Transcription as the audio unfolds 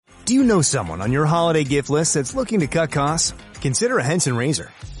Do you know someone on your holiday gift list that's looking to cut costs? Consider a Henson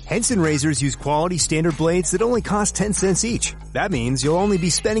razor. Henson razors use quality standard blades that only cost 10 cents each. That means you'll only be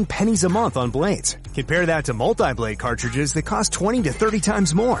spending pennies a month on blades. Compare that to multi-blade cartridges that cost 20 to 30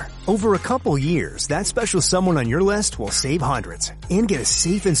 times more. Over a couple years, that special someone on your list will save hundreds and get a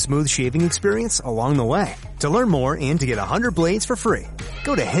safe and smooth shaving experience along the way. To learn more and to get 100 blades for free,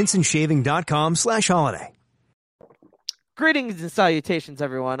 go to hensonshaving.com/holiday. Greetings and salutations,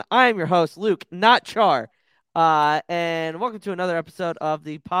 everyone. I am your host, Luke, not Char. And welcome to another episode of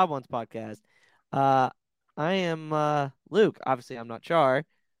the Pod Ones podcast. I am Luke. Obviously, I'm not Char.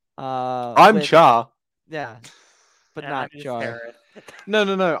 I'm Char. Yeah, but And not I'm Char. Jared.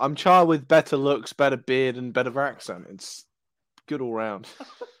 No. I'm Char with better looks, better beard, and better accent. It's good all round.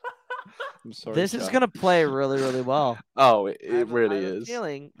 I'm sorry. This Char. is going to play really, really well. Oh, it I have really a is.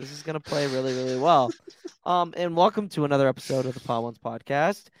 feeling this is going to play really, really well. And welcome to another episode of the Pod Ones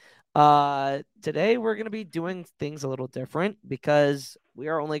podcast. Today we're going to be doing things a little different because we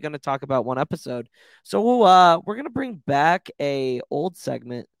are only going to talk about one episode. So we're going to bring back a old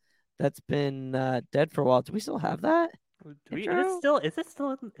segment that's been dead for a while. Do we still have that? Is it still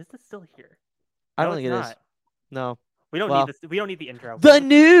here? I No, don't think it's it not. is. No. We don't Well, need this. We don't need the intro. The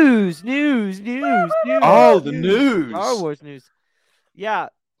news. Oh, the news. Star Wars news. Yeah.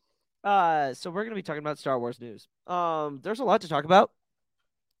 So we're gonna be talking about Star Wars news. There's a lot to talk about.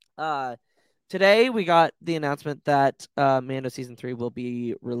 Today we got the announcement that Mando season 3 will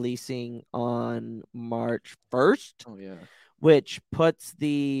be releasing on March 1st, Oh yeah. which puts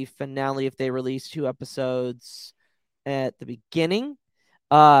the finale, if they release 2 episodes at the beginning,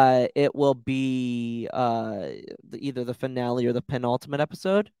 it will be either the finale or the penultimate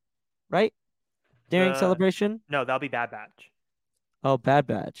episode, right? During Celebration. No, that'll be Bad Batch. Oh, Bad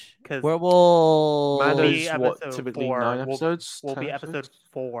Batch. 'Cause Where will Mando's be what, episode typically 4. 9 We'll- episodes? We'll 10 be episode episodes?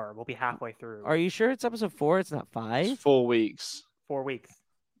 4. We'll be halfway through. Are you sure it's episode 4? It's not 5? It's 4 weeks. 4 weeks.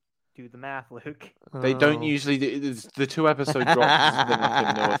 Do the math, Luke. They don't Oh. usually. The 2 episode drops has been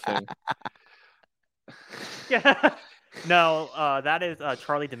like a newer thing. Yeah. No, that is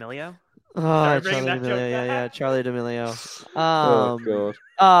Charlie D'Amelio. Oh, Sorry, Charlie bringing that joke D'Amelio. Yeah, back. Charlie D'Amelio. Oh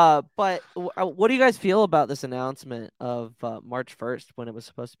god. But what do you guys feel about this announcement of March 1st when it was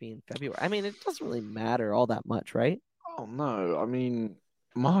supposed to be in February? I mean, it doesn't really matter all that much, right? Oh no. I mean,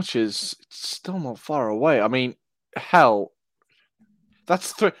 March is still not far away. I mean, hell,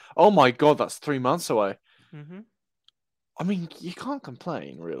 that's 3. Oh my god, that's 3 months away. Mm-hmm. I mean, you can't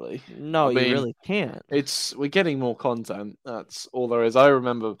complain, really. No, I you mean, really can't. We're getting more content. That's all there is. I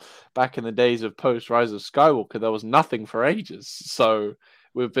remember back in the days of post Rise of Skywalker, there was nothing for ages. So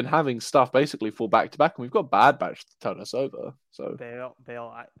we've been having stuff basically fall back to back, and we've got Bad Batch to turn us over. So Bale.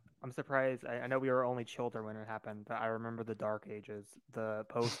 I'm surprised. I know we were only children when it happened, but I remember the Dark Ages, the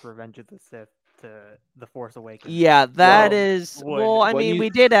post Revenge of the Sith to the Force Awakens. Yeah, that Well, is. when- Well, I when mean, you-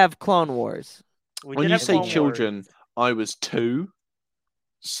 we did have Clone Wars. We when did you have say Clone Wars. children, I was 2.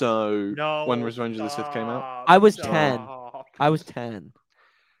 So No, when Revenge of the Sith came out, stop, I was stop. 10. I was 10.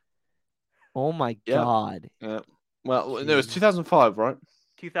 Oh my Yeah. god. yeah. Well, no, it was 2005, right?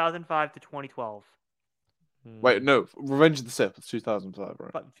 2005 to 2012. Wait, no, Revenge of the Sith was 2005,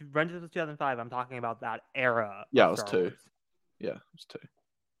 right? But Revenge of the 2005, I'm talking about that era. Yeah, of I was Star 2. Wars. Yeah, it was 2.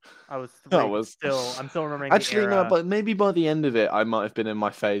 I was 3. I but was- I'm still remembering. Actually, the no, era. but maybe by the end of it, I might have been in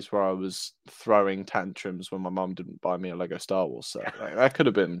my phase where I was throwing tantrums when my mum didn't buy me a Lego Star Wars set. Like, that could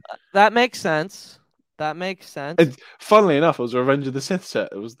have been. That makes sense. That makes sense. And funnily enough, it was a Revenge of the Sith set.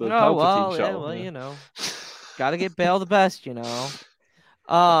 It was the Oh, Palpatine well, yeah, shuttle. well, yeah. you know. Gotta get Bale the best, you know. Who's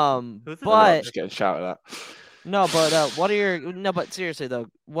the I'm But just getting shouted at. no, but what are your no? But seriously though,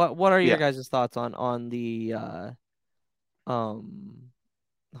 what are your Yeah. guys' thoughts on the oh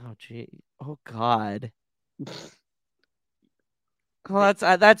gee, oh god, well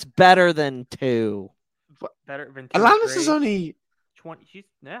that's better than 2. better than Alanis is only. 20. She's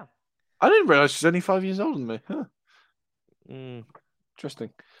yeah. I didn't realize she's only 5 years older than me. Huh. Mm,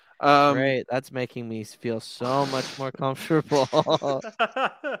 Interesting. great, that's making me feel so much more comfortable.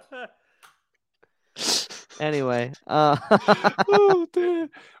 Anyway, Oh dear,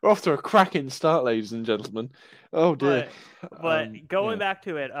 we're off to a cracking start, ladies and gentlemen. Oh dear. But going yeah. back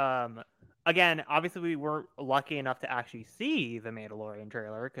to it, again, obviously we weren't lucky enough to actually see the Mandalorian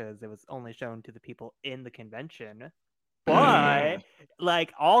trailer because it was only shown to the people in the convention. But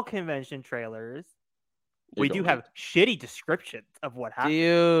like all convention trailers, we do have shitty descriptions of what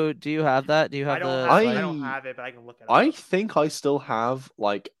happened. do you have that? Do you have I don't, the? have, like- I don't have it, but I can look it up. I think I still have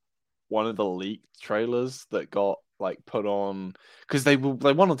like one of the leaked trailers that got like put on because they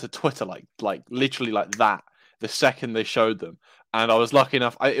went onto Twitter like literally like that the second they showed them, and I was lucky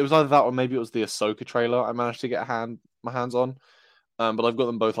enough. It was either that or maybe it was the Ahsoka trailer I managed to get my hands on. But I've got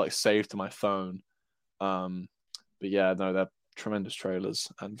them both like saved to my phone. But yeah, no, they're tremendous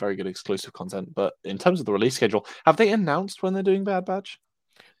trailers and very good exclusive content. But in terms of the release schedule, have they announced when they're doing Bad Batch?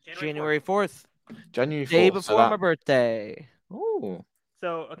 January 4th, January 4th. day so before that... my birthday. Oh,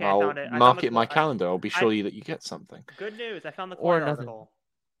 So okay, I'll I found it. mark it in my calendar. I'll be sure that you get something. Good news! I found the Or Collider nothing. article.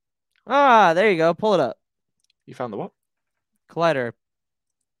 Ah, there you go. Pull it up. You found the what? Collider.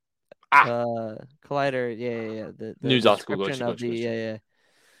 Ah. Collider. Yeah. The News article. description Gotcha, of the gotcha. yeah.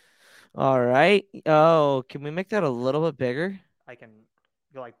 All right. Oh, can we make that a little bit bigger? I can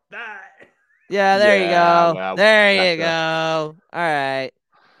go like that. Yeah, there you Yeah, go. well, there you better. go. All right.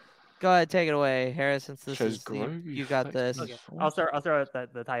 Go ahead, take it away, Harris. Since this Shows is Grogu you got this. flexing his Okay, I'll force. start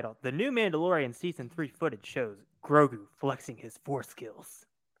with the title. The new Mandalorian season 3 footage shows Grogu flexing his force skills.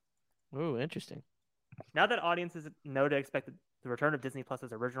 Ooh, interesting. Now that audiences know to expect the return of Disney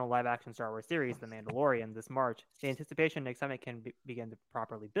Plus's original live-action Star Wars series, The Mandalorian, this March, the anticipation and excitement can begin to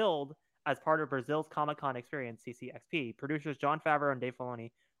properly build. As part of Brazil's Comic-Con experience, CCXP, producers Jon Favreau and Dave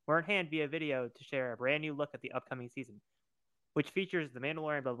Filoni were in hand via video to share a brand new look at the upcoming season, which features The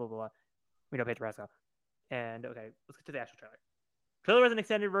Mandalorian, blah, blah, blah. We know Pedro Pascal. And, okay, let's get to the actual trailer. Trailer was an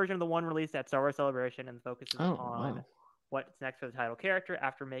extended version of the one released at Star Wars Celebration and focuses on what's next for the title character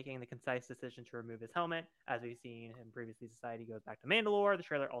after making the concise decision to remove his helmet. As we've seen in previously, society goes back to Mandalore. The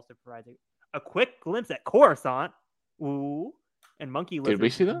trailer also provides a quick glimpse at Coruscant. Ooh. And Monkey Lizard. Did we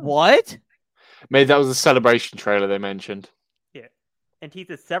see that? What? Maybe that was a celebration trailer they mentioned. Yeah. And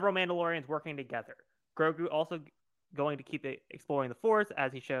teases several Mandalorians working together. Grogu also going to keep exploring the Force,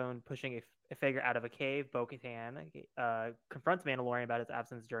 as he's shown pushing a figure out of a cave. Bo-Katan confronts Mandalorian about his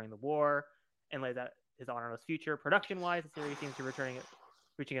absence during the war and lays out his honorless future. Production-wise, the series seems to be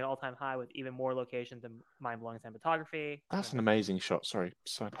reaching an all-time high with even more locations and mind-blowing cinematography. That's an amazing shot. Sorry,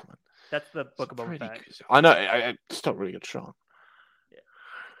 side comment. That's the Book of Boba Fett. I know. It's not a really good shot. Yeah.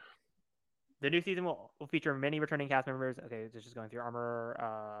 The new season will feature many returning cast members. Okay, just going through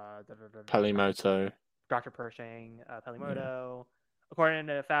Armor, Pelimoto. Dr. Pershing, Pelimoto. According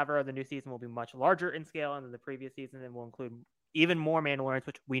to Favreau, the new season will be much larger in scale than the previous season and will include even more Mandalorians,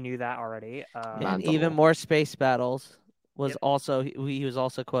 which we knew that already. And even more space battles was also he was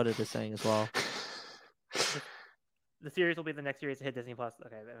also quoted as saying as well. The series will be the next series to hit Disney Plus.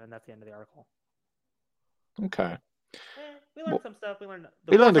 Okay, and that's the end of the article. Okay. We learned some stuff. We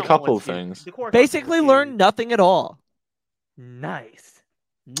learned a couple of things. Basically, learned nothing at all. Nice.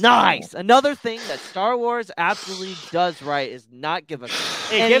 Another thing that Star Wars absolutely does right is not give us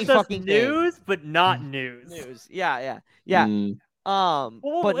it any gives us fucking news, but not news. Yeah. Mm. I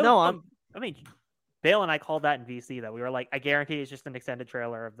mean, Bale and I called that in VC that we were like, I guarantee it's just an extended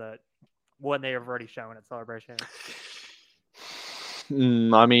trailer of the one they have already shown at Celebration.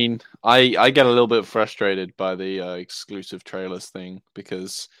 I mean, I get a little bit frustrated by the exclusive trailers thing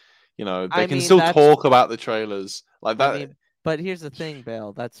because, they can still talk about the trailers like that. But here's the thing,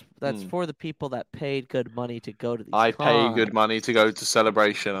 Bale. That's for the people that paid good money to go to these. I paid good money to go to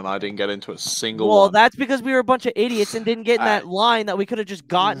Celebration, and I didn't get into a single one. Well, that's because we were a bunch of idiots and didn't get in that line that we could have just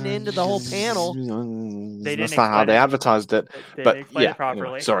gotten into the whole panel. That's not how they advertised it. They but didn't explain yeah, it properly.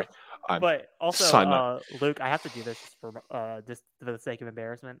 anyway, sorry. But also, Luke, I have to do this just for the sake of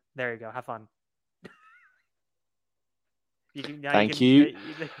embarrassment. There you go. Have fun. Thank you.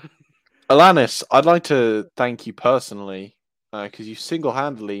 Alanis, I'd like to thank you personally because you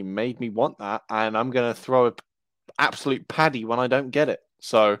single-handedly made me want that, and I'm going to throw an absolute paddy when I don't get it.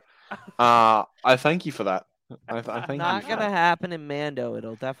 So I thank you for that. I thank you. Not going to happen in Mando.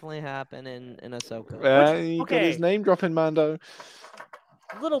 It'll definitely happen in Ahsoka. You got his name drop in Mando.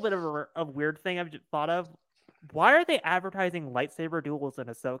 A little bit of a weird thing I've just thought of. Why are they advertising lightsaber duels in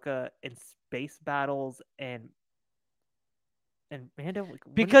Ahsoka and space battles and Mando?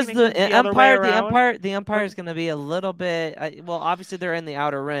 Because the Empire is going to be a little bit. Obviously they're in the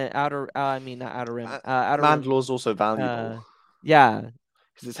outer rim. Mandalore's also valuable. Yeah,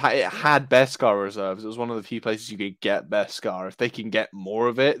 because it had Beskar reserves. It was one of the few places you could get Beskar. If they can get more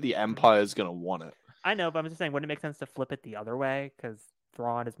of it, the Empire's going to want it. I know, but I'm just saying, wouldn't it make sense to flip it the other way? Because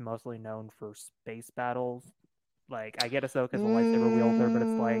Thrawn is mostly known for space battles. Like, I get Ahsoka's a lightsaber wielder, but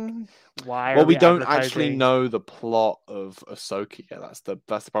it's like, why? Well, we don't actually know the plot of Ahsoka yet. That's the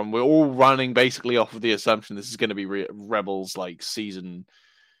problem. We're all running basically off of the assumption this is going to be Rebels like season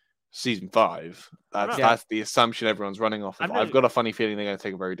 5. That's the assumption everyone's running off of. I've got a funny feeling they're going to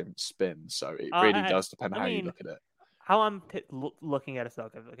take a very different spin. So it really does depend how you look at it. How I'm looking at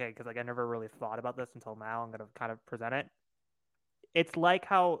Ahsoka, okay, because I never really thought about this until now. I'm going to kind of present it. It's like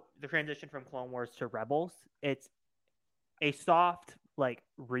how the transition from Clone Wars to Rebels. a soft like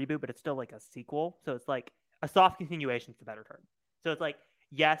reboot, but it's still like a sequel. So it's like a soft continuation is the better term. So it's like,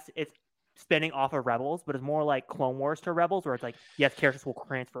 yes, it's spinning off of Rebels, but it's more like Clone Wars to Rebels, where it's like, yes, characters will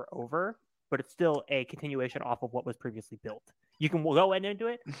transfer over, but it's still a continuation off of what was previously built. You can go into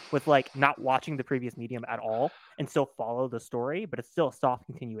it with like not watching the previous medium at all and still follow the story, but it's still a soft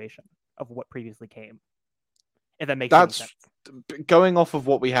continuation of what previously came. If that makes any sense. Going off of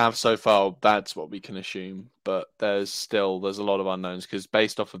what we have so far, that's what we can assume. But there's a lot of unknowns because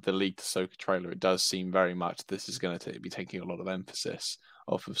based off of the leaked Ahsoka trailer, it does seem very much this is going to be taking a lot of emphasis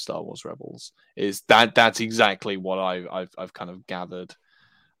off of Star Wars Rebels. That's exactly what I've kind of gathered.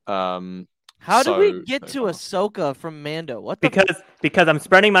 How did we get to Ahsoka from Mando? Because I'm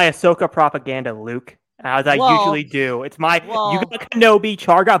spreading my Ahsoka propaganda, Luke. As I usually do. It's my you got Kenobi,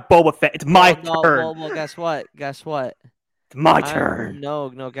 Char got Boba Fett. It's my turn. Well, guess what? It's my turn.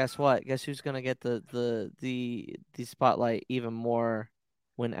 No, guess what? Guess who's gonna get the spotlight even more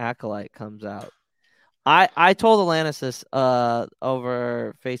when Acolyte comes out? I told Alanis this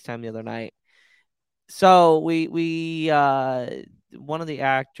over FaceTime the other night. So we one of the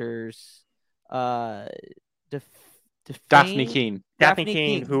actors Daphne Keane. Daphne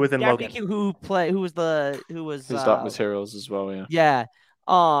Keane, who was in Logan. Keane, who was Dark Materials as well, yeah.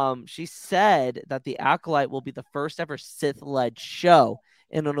 Yeah. She said that the Acolyte will be the first ever Sith-led show,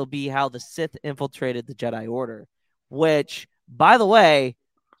 and it'll be how the Sith infiltrated the Jedi Order. Which, by the way,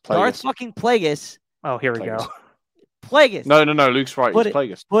 Darth fucking Plagueis. Oh, here we go. Plagueis. No. Luke's right. He's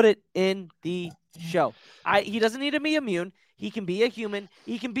Plagueis. Put it in the show. He doesn't need to be immune. He can be a human.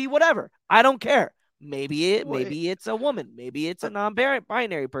 He can be whatever. I don't care. Maybe it's a woman. Maybe it's a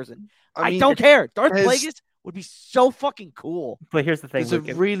non-binary person. I don't care. Darth Plagueis would be so fucking cool. But here's the thing. There's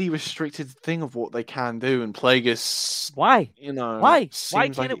a really restricted thing of what they can do, and Plagueis. Why? Why? Why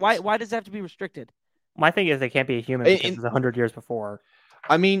can't it? Why does it have to be restricted? My thing is they can't be a human because it's 100 years before.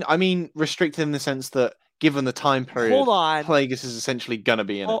 I mean, restricted in the sense that given the time period, hold on, Plagueis is essentially gonna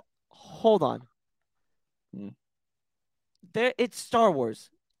be in it. Hold on. It's Star Wars.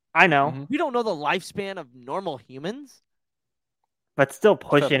 I know. Mm-hmm. We don't know the lifespan of normal humans. But still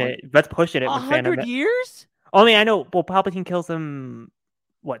pushing it. That's pushing it. 100 years? Only I know. Well, Palpatine kills him.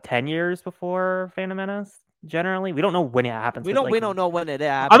 What, 10 years before Phantom Menace? Generally, we don't know when it happens. We don't know when it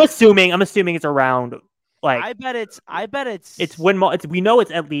happens. I'm assuming it's around. Like I bet it's. It's when we know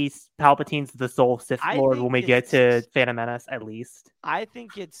it's at least Palpatine's the sole Sith Lord when we get to Phantom Menace. At least. I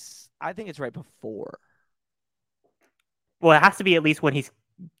think it's right before. Well, it has to be at least when he's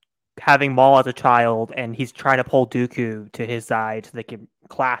having Maul as a child, and he's trying to pull Dooku to his side so they can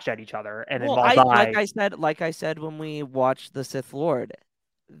clash at each other, and then Maul dies. Like I said when we watched the Sith Lord,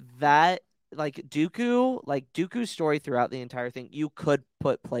 that Dooku's story throughout the entire thing, you could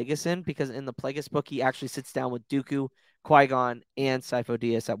put Plagueis in because in the Plagueis book he actually sits down with Dooku, Qui-Gon, and Sifo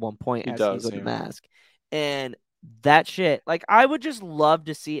Dyas at one point he's with the mask, and that shit. Like I would just love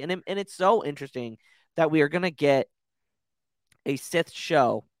to see, and it's so interesting that we are gonna get a Sith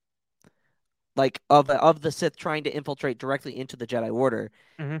show. Like of the Sith trying to infiltrate directly into the Jedi Order,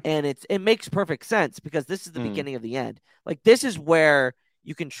 and it makes perfect sense because this is the beginning of the end. Like this is where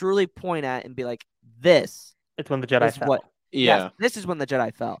you can truly point at and be like, "This." It's when the Jedi fell. Yes, this is when the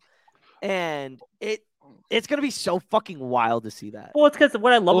Jedi fell, and it's gonna be so fucking wild to see that. Well, it's because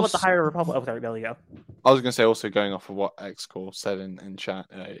what I love about the High Republic. Oh, sorry, Billy, go. I was going to say, also going off of what X-Core said in chat,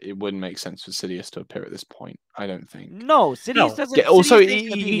 it wouldn't make sense for Sidious to appear at this point. I don't think. No, Sidious doesn't. Also,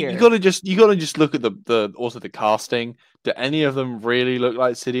 you gotta just look at the casting. Do any of them really look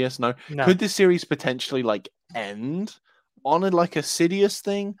like Sidious? No. Could this series potentially end on a Sidious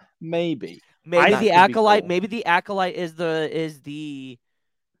thing? Maybe. Maybe the Acolyte. Cool. Maybe the Acolyte is the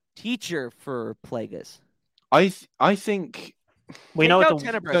teacher for Plagueis. I think we know it's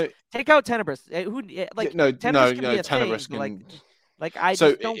Tenebrous. Take out Tenebrous. Tenebrous can. I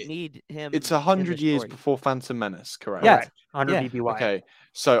just don't need him. It's 100 years before Phantom Menace, correct? Yeah, 100 BBY. Okay,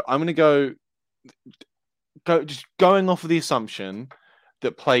 so I'm gonna go just going off of the assumption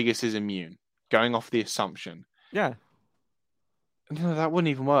that Plagueis is immune. Going off the assumption. Yeah. No, that wouldn't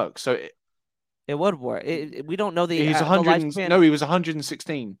even work. So it would work. We don't know the. He's 100. No, he was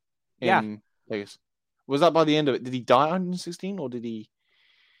 116 in Plagueis. Was that by the end of it? Did he die 116 or did he?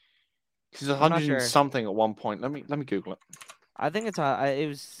 He's 100 something at one point. Let me Google it. I think it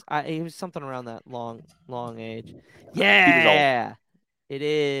was something around that long age. Yeah, it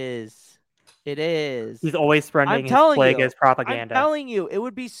is. He's always spreading his Plagueis propaganda. I'm telling you, it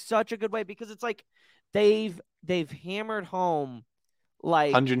would be such a good way because it's like they've hammered home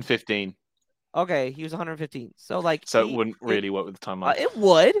 115. Okay, he was 115. So it wouldn't really work with the timeline. It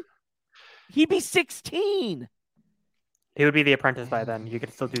would. He'd be 16. He would be the apprentice by then. You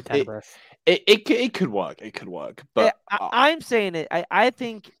could still do Tenebris. It could work. It could work. But I'm saying it. I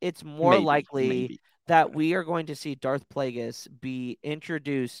think it's more likely maybe. that we are going to see Darth Plagueis be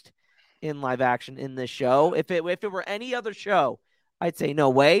introduced in live action in this show. If it were any other show, I'd say no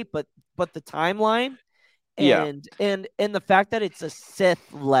way. But the timeline and the fact that it's a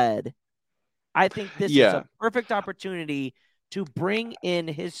Sith led, I think this is a perfect opportunity to bring in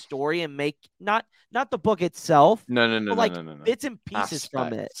his story and make not the book itself. No. Bits and pieces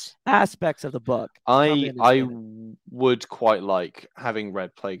from it, aspects of the book. I would quite like, having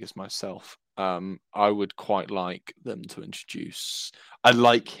read Plagueis myself. I would quite like them to introduce. I'd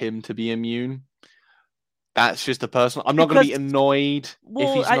like him to be immune. That's just a personal. I'm not going to be annoyed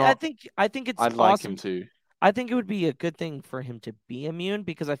if he's not. I think it's. I'd awesome. like him to. I think it would be a good thing for him to be immune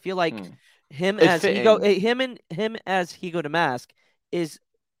because I feel like him as Higo Damask is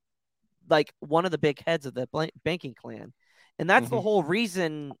like one of the big heads of the banking clan, and that's the whole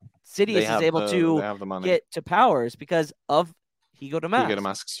reason Sidious is able to get to powers because of Higo Damask. Higo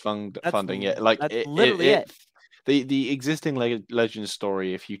Damask's funding. Yeah, like that's literally it. The existing legend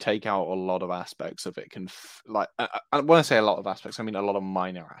story, if you take out a lot of aspects of it, can when I say a lot of aspects, I mean a lot of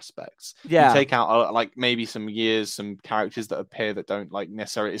minor aspects. Yeah. You take out like maybe some years, some characters that appear that don't like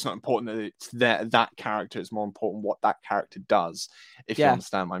necessarily. It's not important that it's that character. It's more important what that character does. If you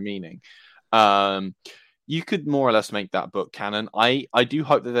understand my meaning, you could more or less make that book canon. I do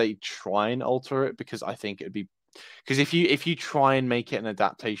hope that they try and alter it because I think it'd be. Because if you try and make it an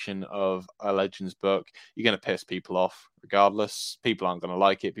adaptation of a Legends book, you're going to piss people off. Regardless, people aren't going to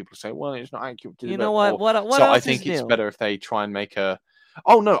like it. People say, "Well, it's not accurate." You know what? What so else I think it's better if they try and make a.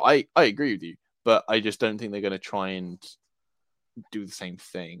 Oh no, I agree with you, but I just don't think they're going to try and do the same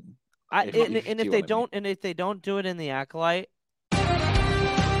thing. If they don't do it in the Acolyte.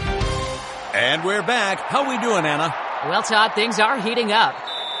 And we're back. How we doing, Anna? Well, Todd, things are heating up.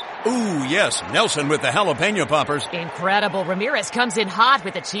 Ooh, yes, Nelson with the jalapeno poppers. Incredible. Ramirez comes in hot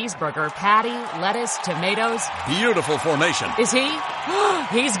with a cheeseburger, patty, lettuce, tomatoes. Beautiful formation. Is he?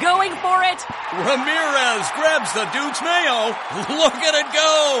 He's going for it. Ramirez grabs the Duke's mayo. Look at it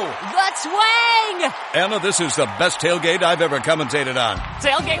go. The twang. Anna, this is the best tailgate I've ever commentated on.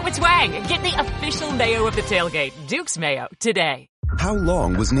 Tailgate with twang. Get the official mayo of the tailgate. Duke's mayo today. How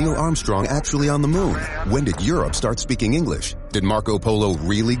long was Neil Armstrong actually on the moon? When did Europe start speaking English? Did Marco Polo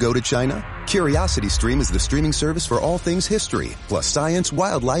really go to China? CuriosityStream is the streaming service for all things history, plus science,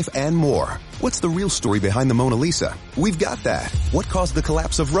 wildlife, and more. What's the real story behind the Mona Lisa? We've got that. What caused the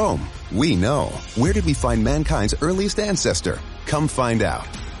collapse of Rome? We know. Where did we find mankind's earliest ancestor? Come find out.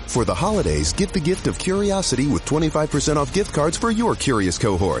 For the holidays, give the gift of curiosity with 25% off gift cards for your curious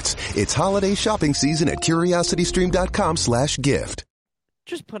cohorts. It's holiday shopping season at curiositystream.com/gift.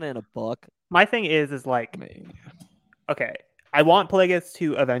 Just put in a book. My thing is like, okay, I want Plagueis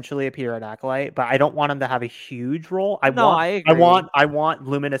to eventually appear at Acolyte, but I don't want him to have a huge role. I want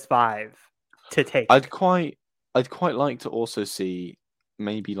Luminous 5 to take. I'd quite like to also see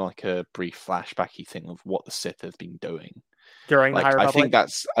maybe like a brief flashbacky thing of what the Sith have been doing. During the High Republic? I think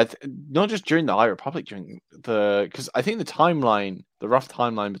that's not just during the High Republic, because I think the rough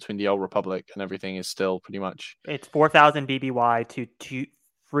timeline between the Old Republic and everything is still pretty much. It's 4,000 BBY to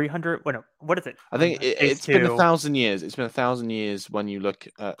 300. What is it? I think it's been 1,000 years. It's been 1,000 years when you look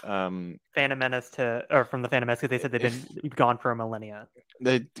at Phantom Menace from the Phantom Menace, because they said they've been gone for a millennia.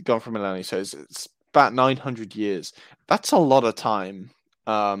 They've gone for a millennia, so it's about 900 years. That's a lot of time,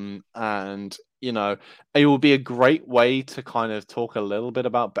 and. You know, it will be a great way to kind of talk a little bit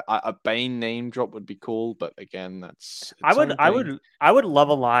about a Bane name drop would be cool, but again, that's. I would love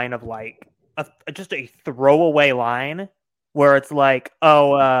a line of like just a throwaway line where it's like,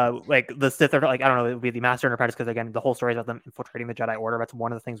 like the Sith are like, I don't know, it would be the Master and Apprentice, because again, the whole story is about them infiltrating the Jedi Order. That's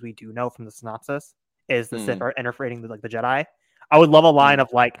one of the things we do know from the synopsis is the Sith are infiltrating the Jedi. I would love a line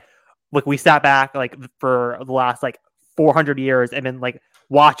of like we sat back like for the last like 400 years and then like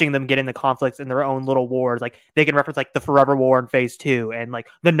watching them get into conflicts in their own little wars. Like they can reference like the Forever War in Phase 2 and like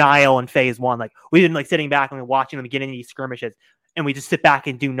the Nile in Phase 1. Like we've been like sitting back and watching them get into these skirmishes, and we just sit back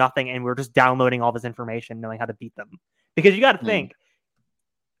and do nothing, and we're just downloading all this information, knowing how to beat them. Because you got to think,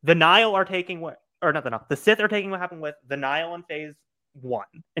 the Nile are taking the Sith are taking what happened with the Nile in Phase 1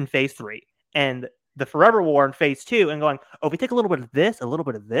 and Phase 3, and the Forever War in Phase 2, and going, if we take a little bit of this, a little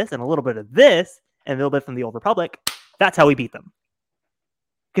bit of this, and a little bit of this, and a little bit from the Old Republic, that's how we beat them.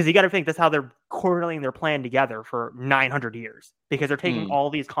 Because you got to think that's how they're coordinating their plan together for 900 years. Because they're taking all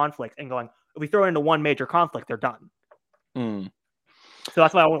these conflicts and going, if we throw it into one major conflict, they're done. So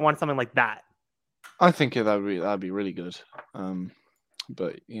that's why I would want something like that. I think that'd be really good.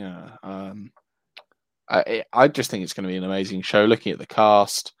 But yeah, I just think it's going to be an amazing show. Looking at the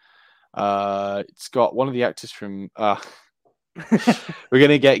cast, it's got one of the actors from. We're going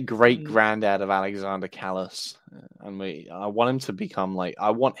to get great granddad of Alexander Callis, and I want him to become like.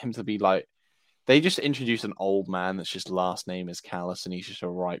 I want him to be like. They just introduced an old man that's just last name is Callis, and he's just a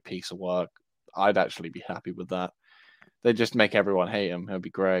right piece of work. I'd actually be happy with that. They just make everyone hate him. It'd be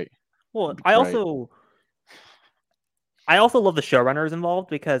great. Well, I also love the showrunners involved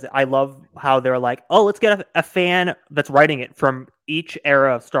because I love how they're like, oh, let's get a fan that's writing it from each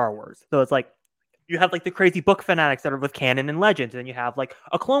era of Star Wars. So it's like you have like the crazy book fanatics that are with canon and legends, and then you have like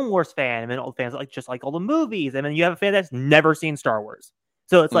a Clone Wars fan, and then all the fans like just like all the movies, and then you have a fan that's never seen Star Wars.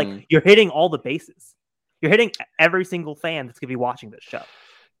 So it's like you're hitting all the bases. You're hitting every single fan that's gonna be watching this show.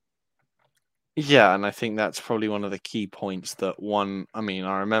 Yeah, and I think that's probably one of the key points that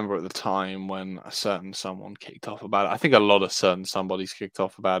I remember at the time when a certain someone kicked off about it. I think a lot of certain somebodies kicked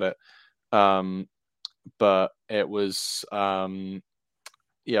off about it. But it was, it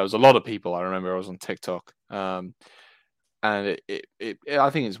was a lot of people. I remember I was on TikTok. And I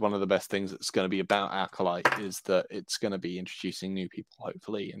think it's one of the best things that's going to be about Acolyte is that it's going to be introducing new people,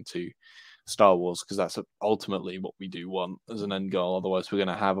 hopefully, into Star Wars, because that's ultimately what we do want as an end goal. Otherwise, we're going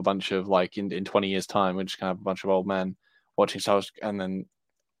to have a bunch of like in 20 years' time, we're just going to have a bunch of old men watching Star Wars, and then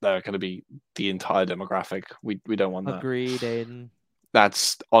they're going to be the entire demographic. We don't want that. Agreed, Aiden.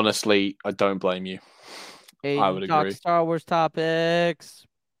 That's honestly, I don't blame you. Aiden, I would agree. Star Wars topics.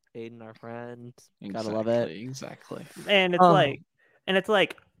 Aiden, our friend. Gotta love it. Exactly. And it's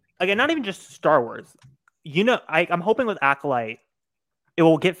like, again, not even just Star Wars. I'm hoping with Acolyte, it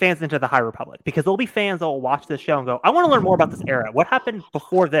will get fans into the High Republic, because there'll be fans that will watch this show and go, I want to learn more about this era. What happened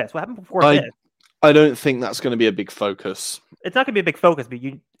before this? What happened before this? I don't think that's going to be a big focus. It's not going to be a big focus, but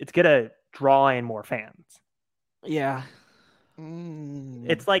it's going to draw in more fans. Yeah.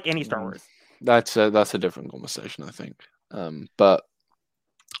 It's like any Star Wars. That's a different conversation, I think. But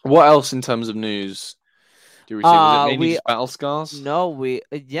what else in terms of news do we see? Was it mainly just Battle Scars? No, we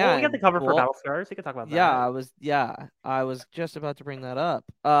we got the cover for Battle Scars. We can talk about that. I was just about to bring that up.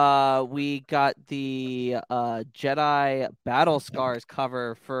 We got the Jedi Battle Scars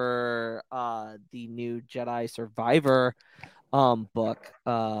cover for the new Jedi Survivor book.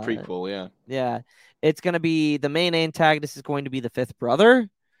 Prequel, yeah. Yeah. It's gonna be the main antagonist is going to be the fifth brother.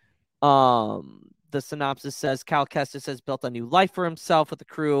 The synopsis says Cal Kestis has built a new life for himself with the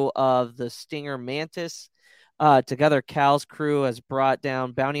crew of the Stinger Mantis. Together, Cal's crew has brought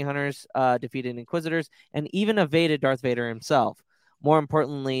down bounty hunters, defeated Inquisitors, and even evaded Darth Vader himself. More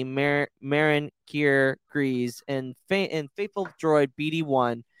importantly, Marin, Kier, Grease, and faithful droid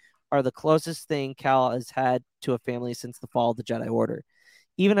BD-1 are the closest thing Cal has had to a family since the fall of the Jedi Order.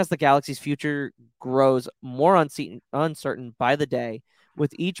 Even as the galaxy's future grows more uncertain by the day,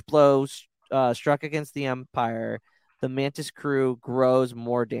 with each blow struck against the Empire, the Mantis crew grows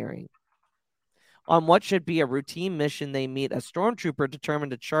more daring. On what should be a routine mission, they meet a stormtrooper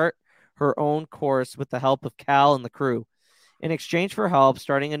determined to chart her own course with the help of Cal and the crew. In exchange for help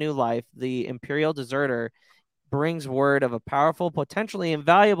starting a new life, the Imperial deserter brings word of a powerful, potentially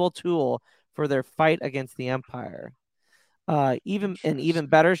invaluable tool for their fight against the Empire. Even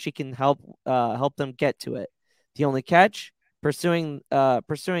better, she can help them get to it. The only catch: pursuing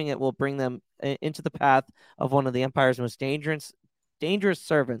it will bring them into the path of one of the Empire's most dangerous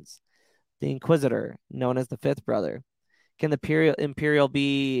servants, the Inquisitor, known as the Fifth Brother. Can the Imperial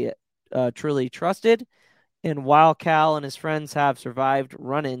be truly trusted? And while Cal and his friends have survived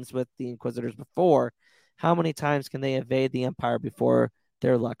run-ins with the Inquisitors before, how many times can they evade the Empire before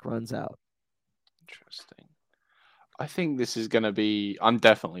their luck runs out? Interesting. I think this is going to be... I'm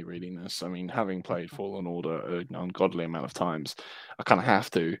definitely reading this. I mean, having played Fallen Order an ungodly amount of times, I kind of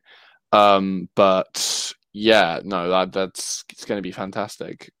have to. But yeah, no, it's going to be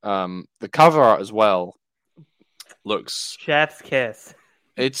fantastic. The cover art as well looks... Chef's kiss.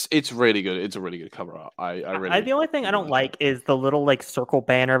 It's really good. It's a really good cover art. The only thing I don't like is the little like circle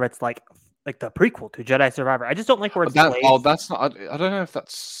banner that's like the prequel to Jedi Survivor. I just don't like where it's placed. Oh, that's not... I don't know if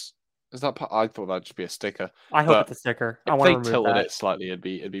that's... Is that part? I thought that'd just be a sticker. I hope it's a sticker. I want to remove that. If they tilted it slightly,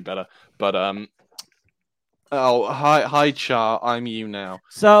 it'd be better. But hi Char, I'm you now.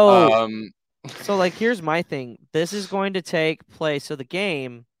 So like here's my thing. This is going to take place. So the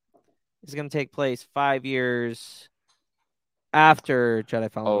game is going to take place 5 years after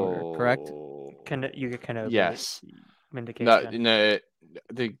Jedi Fallen Order, correct? You get Kenobi. Yes. Vindication. No.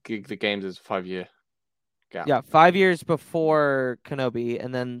 The games is 5 year. Gap. Yeah, 5 years before Kenobi,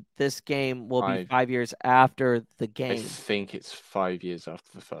 and then this game will be 5 years after the game. I think it's 5 years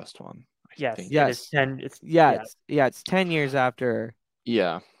after the first one. Yes. It's 10 years after.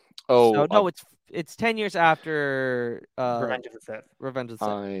 Yeah. Oh, so, no, it's 10 years after Revenge of the Sith. Revenge of the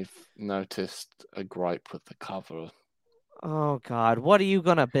Sith. I've noticed a gripe with the cover. Oh God, what are you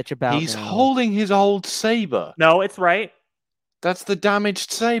gonna bitch about? He's now? holding his old saber. No, it's right. That's the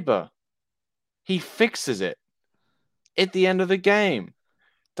damaged saber. He fixes it at the end of the game.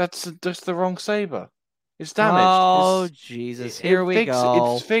 That's just the wrong saber. It's damaged. Oh Jesus! Here we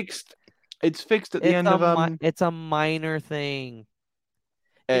go. It's fixed. It's fixed at the end of It's a minor thing.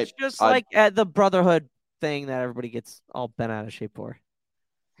 It- It's just I- like at the Brotherhood thing that everybody gets all bent out of shape for.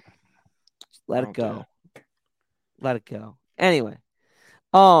 Just let Oh, it go. dear. Let it go. Anyway,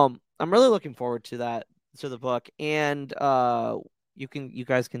 I'm really looking forward to the book, and you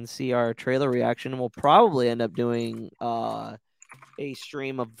guys can see our trailer reaction, and we'll probably end up doing a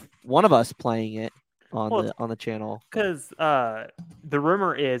stream of one of us playing it on the channel. Because the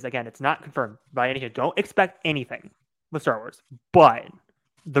rumor is, again, it's not confirmed by any. Don't expect anything with Star Wars, but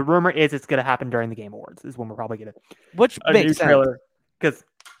the rumor is it's going to happen during the Game Awards. Is when we're probably going to Which a new makes sense. trailer, because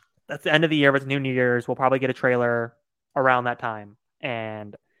that's the end of the year. It's New Year's. We'll probably get a trailer around that time.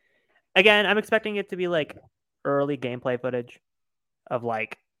 And again, I'm expecting it to be like early gameplay footage of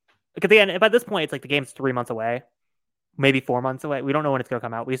like, because again, by this point, it's like the game's 3 months away, maybe 4 months away. We don't know when it's going to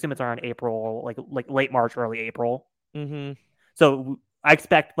come out. We assume it's around April, like late March, early April. Mm-hmm. So I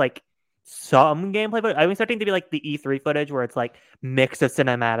expect like some gameplay, but I'm expecting to be like the E3 footage where it's like mix of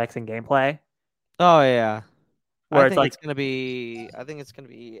cinematics and gameplay. Oh yeah. Where I it's think like it's gonna be. I think it's gonna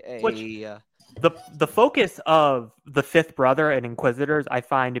be a. Which- the focus of the Fifth Brother and Inquisitors I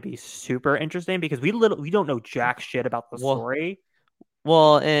find to be super interesting because we don't know jack shit about the Well, story.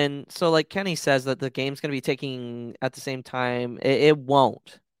 Well, and so like Kenny says that the game's gonna be taking at the same time. It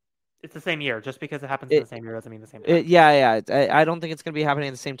won't. It's the same year. Just because it happens in the same year doesn't mean the same time. I don't think it's gonna be happening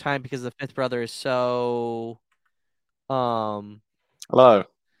at the same time because the Fifth Brother is so. Hello.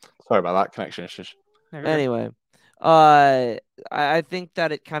 Sorry about that connection issues. Anyway, I think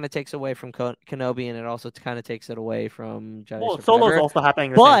that it kind of takes away from Kenobi, and it also kind of takes it away from Jedi Well, Survivor. Solo's also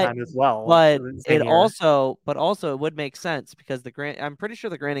happening at the same time as well. But the same it year. also it would make sense because I'm pretty sure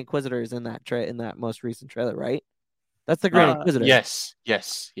the Grand Inquisitor is in that most recent trailer, right? That's the Grand Inquisitor. Yes.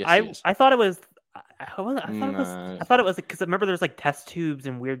 I thought it was. I thought it was because remember there's like test tubes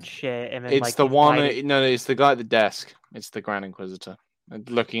and weird shit, and then It's like the he's one. fighting- No, it's the guy at the desk. It's the Grand Inquisitor. And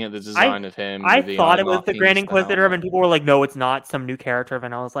looking at the design of him. I with the thought eye it was the markings, Grand the Inquisitor, helmet. and people were like, "No, it's not some new character."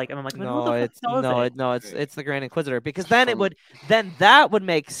 And I was like, "I'm like, No, it's it's the Grand Inquisitor because then that would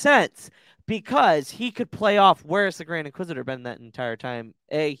make sense because he could play off where's the Grand Inquisitor been that entire time,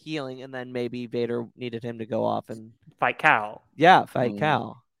 healing, and then maybe Vader needed him to go off and fight Cal." fight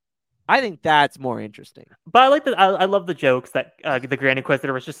Cal. I think that's more interesting. But I like I love the jokes that the Grand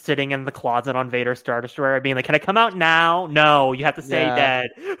Inquisitor was just sitting in the closet on Vader's Star Destroyer, being like, "Can I come out now? No, you have to stay dead."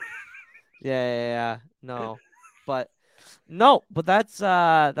 Yeah. No, but that's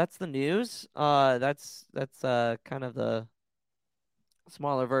the news. That's kind of the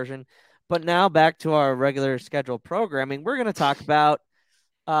smaller version. But now back to our regular scheduled programming. We're gonna talk about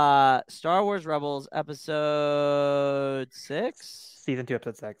Star Wars Rebels episode 6, season 2,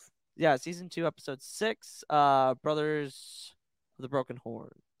 episode 6. Yeah, season 2, episode 6. Brothers of the Broken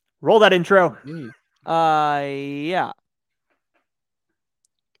Horn. Roll that intro. Yeah.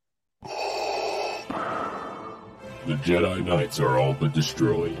 The Jedi Knights are all but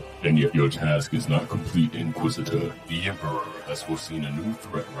destroyed, and yet your task is not complete, Inquisitor. The Emperor has foreseen a new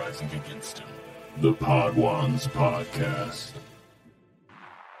threat rising against him. The Podwans Podcast.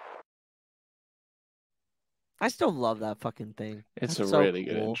 I still love that fucking thing. It's That's a so really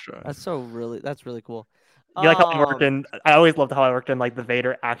good cool. intro. That's really cool. You like how I worked in? I always loved how I worked in like the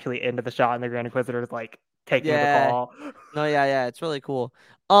Vader actually into the shot, and the Grand Inquisitor is like taking the call. No, yeah, it's really cool.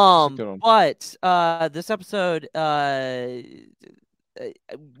 It's a good one. But this episode,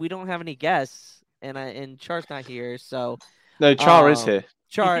 we don't have any guests, and Char's not here, so No, Char is here.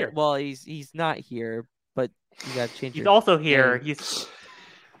 Char, here. well, he's not here, but you got to change. He's your also here. name.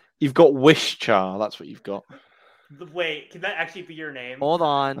 You've got Wish Char. That's what you've got. Wait, can that actually be your name? Hold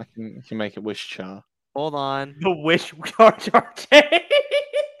on, I can make it Wish Char. hold on, The Wish Jar Jar J.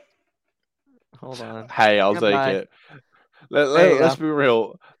 hold on. Hey, I'll Stand by. take it. There you Let's go. be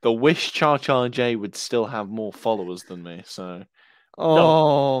real. The Wish Char Char J would still have more followers than me. So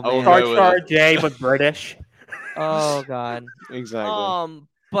Oh I'll man. Jar go with Jar it. J, but British. Oh god. exactly.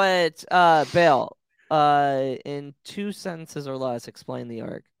 But Bale, in 2 sentences or less, explain the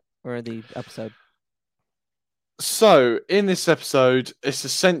arc or the episode. So in this episode, it's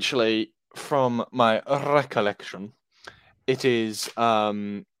essentially from my recollection. It is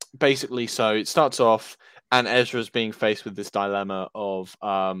basically so it starts off and Ezra's being faced with this dilemma of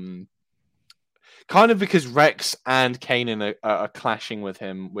kind of because Rex and Kanan are clashing with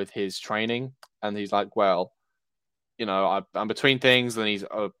him with his training, and he's like, well, you know, I'm between things, and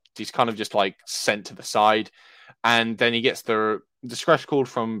he's kind of just like sent to the side, and then he gets the scratch call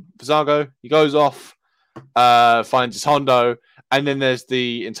from Vizago. He goes off, finds his Hondo, and then there's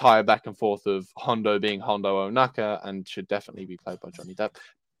the entire back and forth of Hondo being Hondo Onaka, and should definitely be played by Johnny Depp.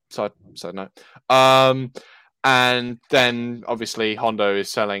 So no. And then obviously Hondo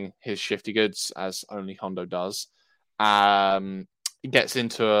is selling his shifty goods as only Hondo does. He gets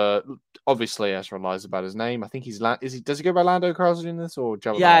into obviously Ezra lies about his name. I think does he go by Lando Calrissian in this or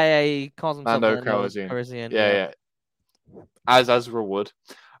Jabba? Yeah, he calls himself Lando Calrissian. Yeah. As Ezra would.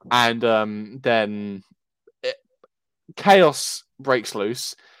 And then chaos breaks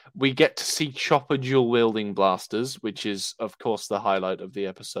loose. We get to see Chopper dual wielding blasters, which is of course the highlight of the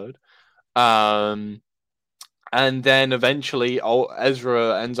episode. And then eventually,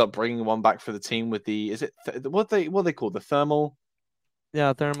 Ezra ends up bringing one back for the team with the what they call the thermal?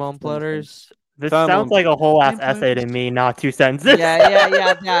 Yeah, thermal imploders. This sounds like a whole ass essay to me, not 2 sentences. Yeah.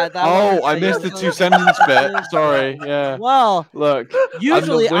 I missed the 2 sentence bit. Sorry. Yeah. Well, look.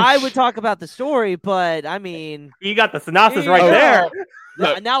 Usually I would talk about the story, but I mean, you got the synopsis right there.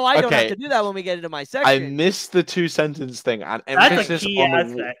 Look, now I don't have to do that when we get into my section. I missed the 2 sentence thing and emphasis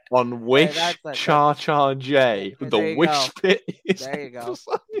on Wish Char Char J. The Wish bit. There you go.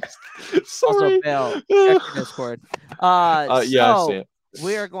 Sorry. Also, Bill, check your Discord. I see it.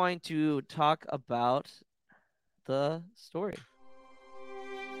 We are going to talk about the story.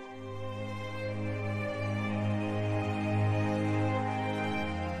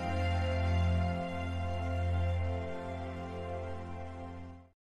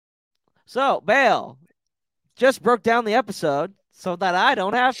 So, Bale just broke down the episode so that I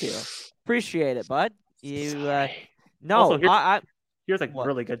don't have to. Appreciate it, bud. No, also, here's like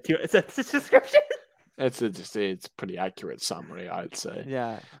really good too. It's a description. It's pretty accurate summary, I'd say.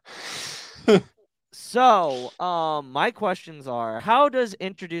 Yeah. So, my questions are: how does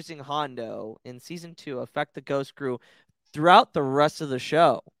introducing Hondo in season 2 affect the Ghost Crew throughout the rest of the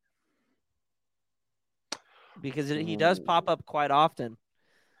show? Because he does pop up quite often.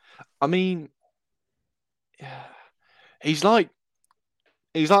 I mean, he's like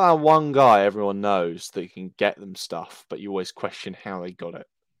that one guy everyone knows that can get them stuff, but you always question how they got it.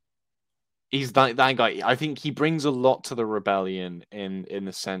 He's that guy. I think he brings a lot to the rebellion in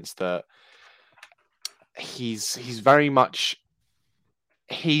the sense that he's very much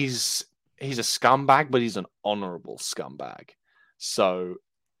he's a scumbag, but he's an honorable scumbag. So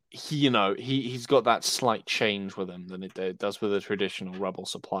he's got that slight change with him than it does with a traditional rebel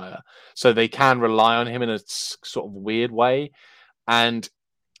supplier. So they can rely on him in a sort of weird way, and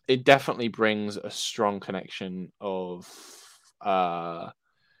it definitely brings a strong connection of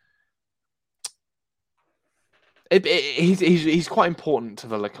he's quite important to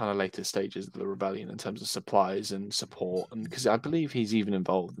the kind of later stages of the rebellion in terms of supplies and support, and because I believe he's even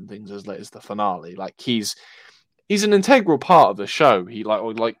involved in things as late as the finale. Like he's an integral part of the show. He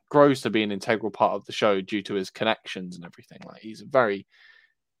grows to be an integral part of the show due to his connections and everything. Like he's very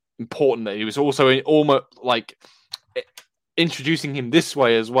important. That he was also almost like introducing him this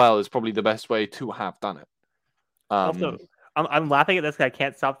way as well is probably the best way to have done it. Also, I'm laughing at this because I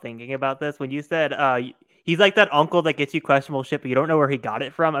can't stop thinking about this. When you said he's like that uncle that gets you questionable shit, but you don't know where he got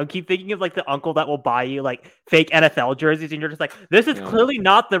it from. I keep thinking of like the uncle that will buy you like fake NFL jerseys, and you're just like, this is clearly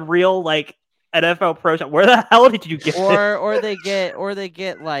not the real like NFL Pro Shop. Where the hell did you get this? Or they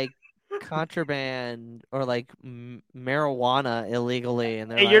get like contraband or like marijuana illegally,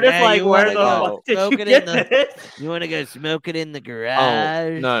 and you're just like, where the fuck did you get this? You want to go smoke it in the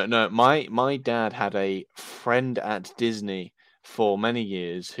garage? Oh, no. My dad had a friend at Disney for many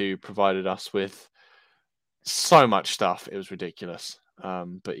years who provided us with so much stuff. It was ridiculous.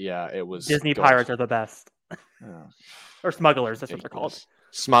 But yeah, it was Disney pirates are the best. Or smugglers, that's what they're called.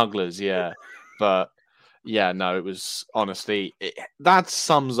 Smugglers, yeah. But yeah, no, it was honestly that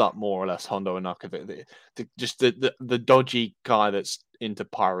sums up more or less Hondo Onaka. Just the dodgy guy that's into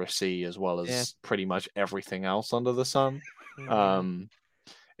piracy as well as pretty much everything else under the sun.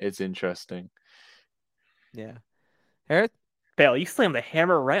 It's interesting. Yeah. Harris? Bale, you slammed the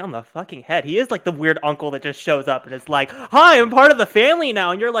hammer right on the fucking head. He is like the weird uncle that just shows up and is like, "Hi, I'm part of the family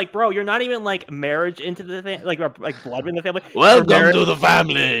now." And you're like, "Bro, you're not even like marriage into the like blood in the family." Welcome to the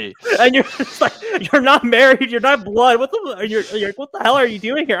family. And you're just like, you're not married, you're not blood. What the hell are you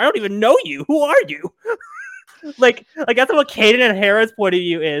doing here? I don't even know you. Who are you? like that's what Kanan and Hera's point of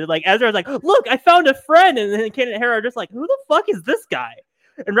view is. Like Ezra's like, "Look, I found a friend," and then Kanan and Hera are just like, "Who the fuck is this guy?"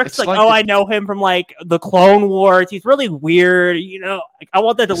 And Rex is like, "Oh, I know him from like the Clone Wars. He's really weird, you know. Like, I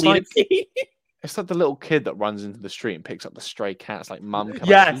want the deleted scene." It's like the little kid that runs into the street and picks up the stray cat. It's like, Mum, can I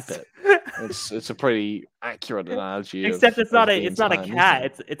Yes. keep it? It's a pretty accurate analogy. Except it's not of a time,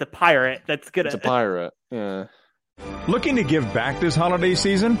 cat. It's a pirate that's gonna. It's a pirate. Yeah. Looking to give back this holiday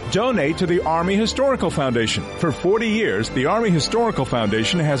season? Donate to the Army Historical Foundation. For 40 years, the Army Historical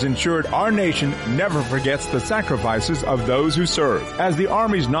Foundation has ensured our nation never forgets the sacrifices of those who serve. As the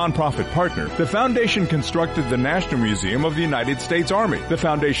Army's nonprofit partner, the foundation constructed the National Museum of the United States Army. The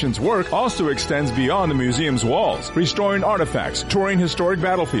foundation's work also extends beyond the museum's walls, restoring artifacts, touring historic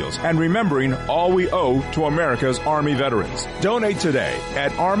battlefields, and remembering all we owe to America's Army veterans. Donate today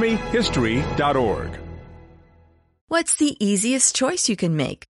at armyhistory.org. What's the easiest choice you can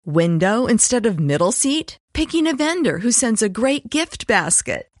make? Window instead of middle seat? Picking a vendor who sends a great gift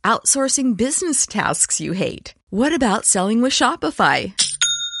basket? Outsourcing business tasks you hate? What about selling with Shopify?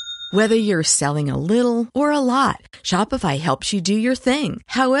 Whether you're selling a little or a lot, Shopify helps you do your thing,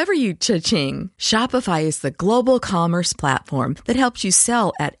 however you cha-ching. Shopify is the global commerce platform that helps you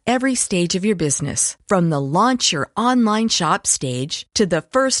sell at every stage of your business. From the launch your online shop stage to the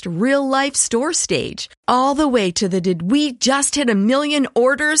first real-life store stage, all the way to the did we just hit 1 million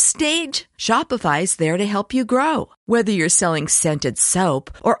orders stage. Shopify's there to help you grow. Whether you're selling scented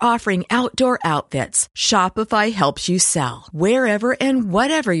soap or offering outdoor outfits, Shopify helps you sell. Wherever and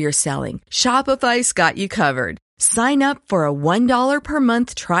whatever you're selling, Shopify's got you covered. Sign up for a $1 per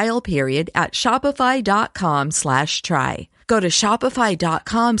month trial period at shopify.com/try. Go to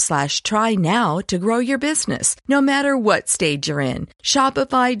shopify.com/try now to grow your business, no matter what stage you're in.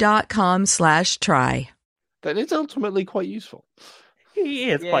 Shopify.com/try. That is ultimately quite useful. He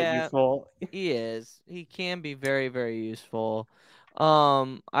is quite useful. He is. He can be very, very useful.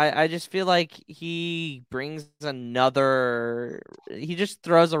 I just feel like he brings he just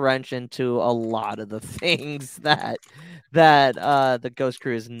throws a wrench into a lot of the things that the Ghost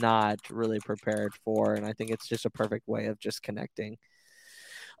Crew is not really prepared for, and I think it's just a perfect way of just connecting.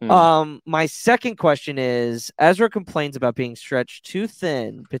 My second question is, Ezra complains about being stretched too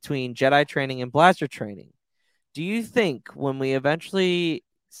thin between Jedi training and blaster training. Do you think when we eventually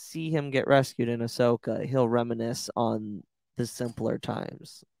see him get rescued in Ahsoka, he'll reminisce on the simpler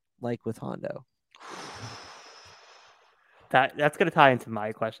times, like with Hondo? That's going to tie into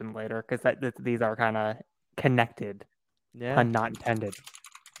my question later, because these are kind of connected. Yeah. And not intended.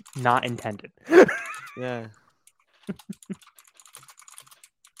 Not intended. Yeah.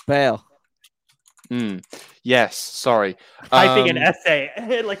 Bale. Yes, sorry. Typing an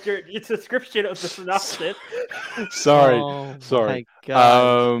essay, like your description of the synopsis. Sorry. Oh, sorry. My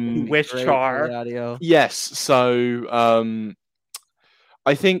God. Wish Char. Audio. Yes, so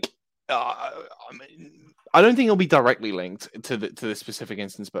I think I don't think it'll be directly linked to this specific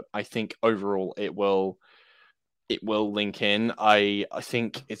instance, but I think overall it will link in. I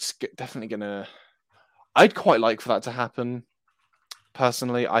think it's definitely gonna. I'd quite like for that to happen.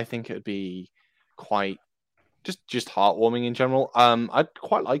 Personally, I think it would be quite just heartwarming in general. I'd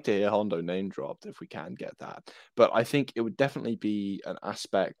quite like to hear Hondo name dropped if we can get that, but I think it would definitely be an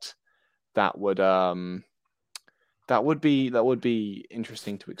aspect that would be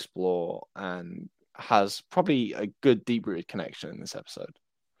interesting to explore and has probably a good deep-rooted connection in this episode.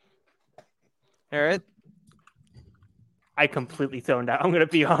 Eric? I completely zoned out. I'm gonna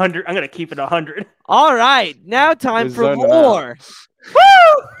be 100. I'm gonna keep it 100. All right, now time We're for zoning more. Woo!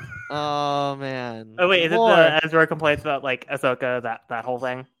 Oh man. Oh wait, is More. it the Ezra complaints about like Ahsoka, that whole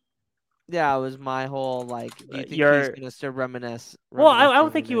thing? Yeah, it was my whole like. Do you think he's gonna still reminisce? Well, I don't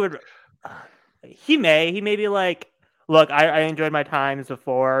reminisce think he over would. He may be like, look, I enjoyed my times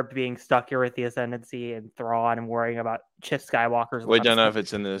before being stuck here with the Ascendancy and Thrawn and worrying about Chief Skywalker's. We don't know if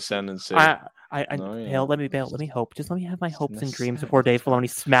it's in the Ascendancy. Bail, let me hope. Just let me have my hopes and dreams before Dave Filoni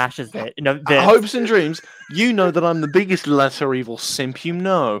smashes it. Hopes and dreams. You know that I'm the biggest lesser evil simp. You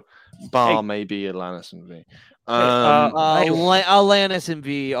know, bar maybe Atlantis and V. Alanis and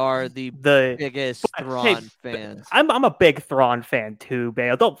V are the biggest Thrawn fans. I'm a big Thrawn fan too,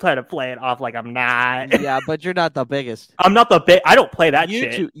 Bale. Don't try to play it off like I'm not. Yeah, but you're not the biggest. I'm not the big. I don't play that you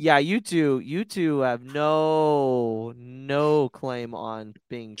shit. Two, yeah, you two have no claim on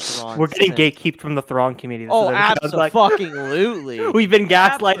being Thrawn. We're getting gatekeeped from the Thrawn community. Oh, absolutely. We've been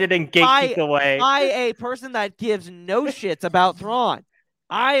gaslighted and gatekeeped away. By a person that gives no shits about Thrawn.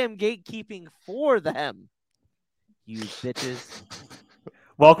 I am gatekeeping for them. You bitches.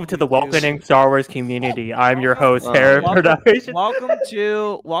 Welcome to the welcoming Star Wars community. I'm your host, Harry Production.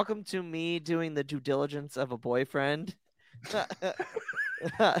 Welcome to me doing the due diligence of a boyfriend. But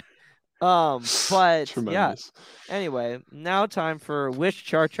Tremendous. yeah. Anyway, now time for Wish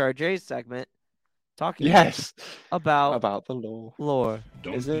Char Char J's segment. talking Yes. about the law. lore.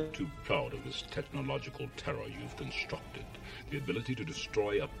 Don't Is be it? too proud of this technological terror you've constructed. The ability to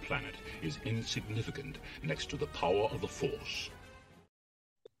destroy a planet is insignificant next to the power of the Force.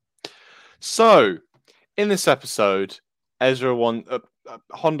 So, in this episode, Ezra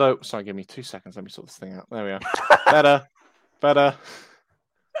Hondo. Sorry, give me 2 seconds. Let me sort this thing out. There we are. Better.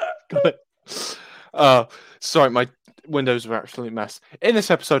 Got it. Sorry, my windows were actually a mess. In this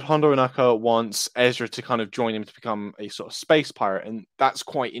episode, Hondo Ohnaka wants Ezra to kind of join him to become a sort of space pirate, and that's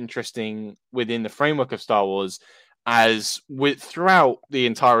quite interesting within the framework of Star Wars. As with throughout the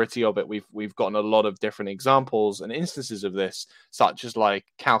entirety of it, we've gotten a lot of different examples and instances of this, such as like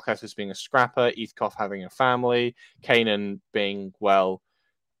Cal Kestis being a scrapper, Ethkoff having a family, Kanan being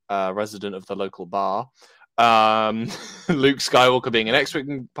resident of the local bar, Luke Skywalker being an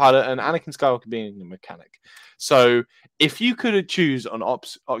X-wing pilot, and Anakin Skywalker being a mechanic. So, if you could choose an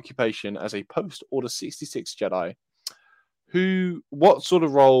occupation as a post-Order 66 Jedi, what sort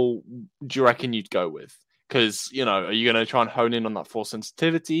of role do you reckon you'd go with? Because, are you going to try and hone in on that Force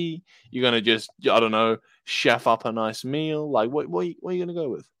sensitivity? You're going to just, I don't know, chef up a nice meal? Like, what are you going to go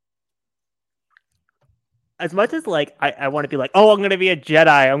with? As much as, like, I want to be like, oh, I'm going to be a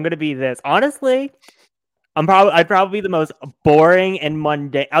Jedi. I'm going to be this. Honestly, I'd probably be the most boring and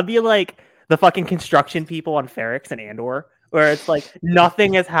mundane. I'd be like the fucking construction people on Ferrix and Andor, where it's like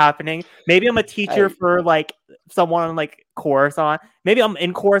nothing is happening. Maybe I'm a teacher for like someone on like Coruscant. Maybe I'm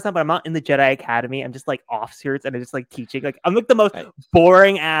in Coruscant, but I'm not in the Jedi Academy. I'm just like offshoots and I'm just like teaching. Like I'm like the most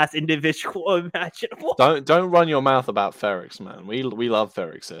boring ass individual imaginable. Don't run your mouth about Ferrix, man. We love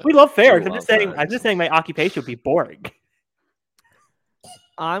Ferrix here. We love Ferrix. I'm just saying my occupation would be boring.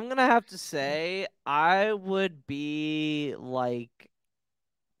 I'm gonna have to say I would be like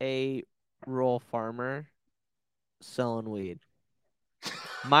a rural farmer selling weed.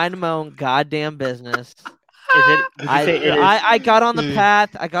 Mind my own goddamn business. I got on the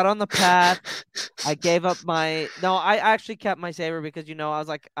path. I gave up my. No, I actually kept my saber because I was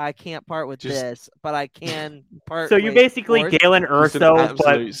like, I can't part with this, but I can part. So you're basically Galen Erso,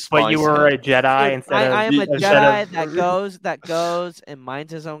 but you were a Jedi instead of. I am a Jedi that goes and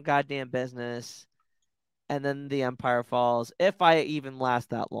minds his own goddamn business, and then the Empire falls. If I even last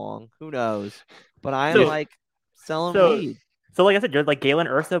that long, who knows? But I am like selling weed. So like I said, you're like Galen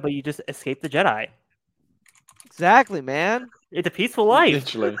Erso, but you just escaped the Jedi. Exactly, man. It's a peaceful life.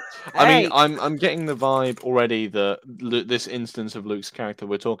 Literally. I mean, I'm getting the vibe already that this instance of Luke's character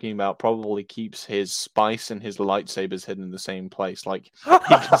we're talking about probably keeps his spice and his lightsabers hidden in the same place. Like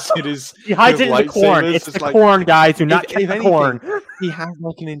he considers he hides it in the corn. It's the corn, guys. Do not get the corn. He has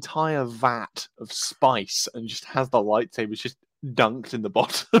like an entire vat of spice and just has the lightsabers just dunked in the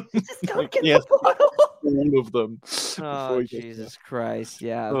bottom. Like, yes, all of them. Oh Jesus Christ!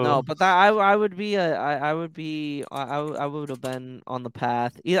 Yeah, no, but I would have been on the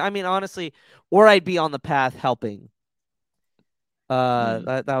path. I mean, honestly, or I'd be on the path helping.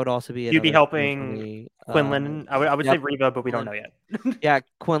 That would also be. You'd be helping Quinlan. I would say Reva, but we don't know yet. Yeah,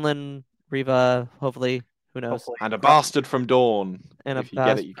 Quinlan, Reva, hopefully. Who knows? Hopefully. And a bastard from Dawn. And if you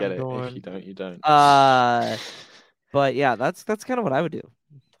get it, you get it. Dawn. If you don't, you don't. But yeah, that's kind of what I would do.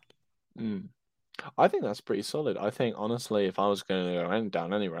 I think that's pretty solid. I think honestly, if I was going to go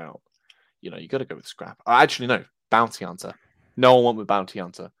down any route, you got to go with Scrap. Actually, no, Bounty Hunter. No one went with Bounty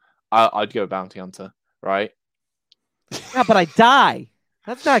Hunter. I'd go Bounty Hunter, right? Yeah, but I die.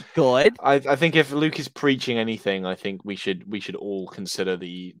 That's not good. I think if Luke is preaching anything, I think we should all consider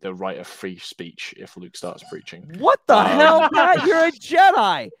the right of free speech if Luke starts preaching. What the hell, Pat? You're a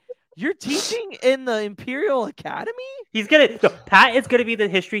Jedi. You're teaching in the Imperial Academy? Pat is gonna be the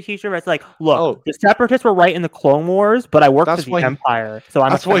history teacher that's like, look, the Separatists were right in the Clone Wars, but I worked for the Empire, so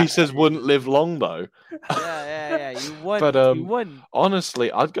that's why he says wouldn't live long though. Yeah. You wouldn't. But you wouldn't.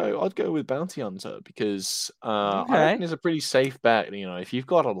 Honestly, I'd go with Bounty Hunter because I think it's a pretty safe bet. If you've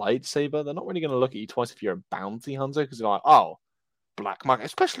got a lightsaber, they're not really going to look at you twice if you're a bounty hunter because they're like, oh, black market,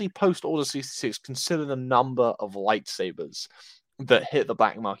 especially post Order 66. Consider the number of lightsabers that hit the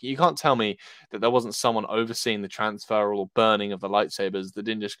black market. You can't tell me that there wasn't someone overseeing the transfer or burning of the lightsabers that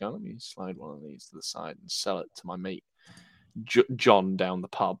didn't just go, let me slide one of these to the side and sell it to my mate John down the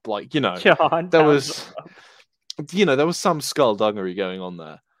pub. Like, John, there was some skullduggery going on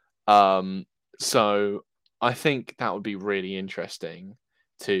there. So I think that would be really interesting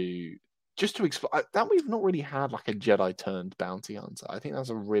to explore that. We've not really had like a Jedi turned bounty hunter. I think that's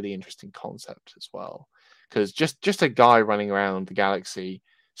a really interesting concept as well. Because just a guy running around the galaxy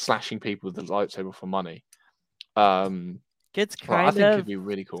slashing people with a lightsaber for money. Kids kind I think it'd be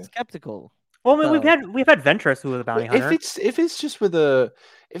really cool. Skeptical. Well, I mean, So- we've had Ventress who was a bounty hunter. If it's just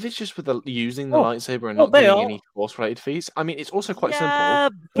with using the Oh, lightsaber and oh, not doing Bale. any force related feats, I mean, it's also quite yeah,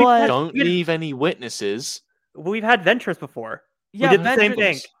 simple. but Don't leave any witnesses. We've had Ventress before. yeah, we did the same Ventress-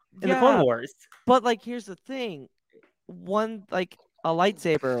 thing in the Clone Wars. But like, here's the thing: one like a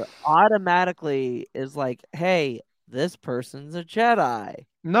lightsaber automatically is like, hey, this person's a Jedi.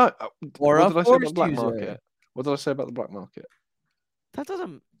 No. Or what a did I say Force about the black user. market? What did I say about the black market? That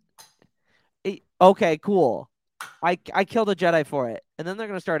doesn't. Okay, cool. I killed a Jedi for it, and then they're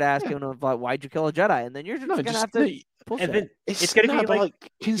gonna start asking them about why'd you kill a Jedi, and then you're just gonna have to bullshit. And then It's gonna no, be but,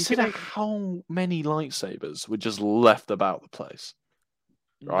 like consider gonna- how many lightsabers were just left about the place.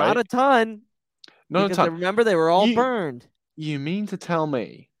 Not Right? a ton. Not a because ton. remember they were all You- burned. You mean to tell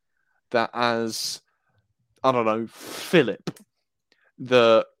me that as, I don't know, Philip,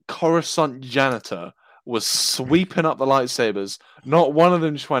 the Coruscant janitor, was sweeping up the lightsabers, not one of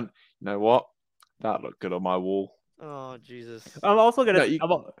them just went, you know what? That looked good on my wall. Oh Jesus! I'm also gonna. No, you-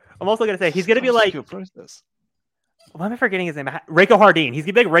 I'm also gonna say he's gonna be Such a like. good process. Why am I forgetting his name? Rico Hardeen. He's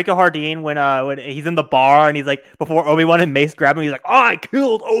gonna be like Rico Hardeen when he's in the bar and he's like before Obi-Wan and Mace grab him. He's like, I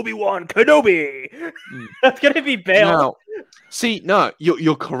killed Obi-Wan Kenobi. That's gonna be Bale. Now, see, no,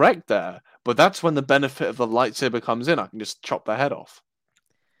 you're correct there, but that's when the benefit of the lightsaber comes in. I can just chop their head off.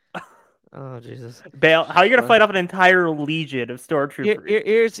 Oh Jesus! Bale, how are you gonna fight off an entire legion of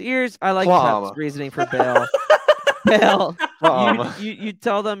stormtroopers? Ears. I like Plot Pep's armor. reasoning for Bale. Bale, armor. you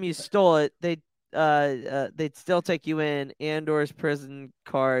tell them you stole it. They'd still take you in. Andor's prison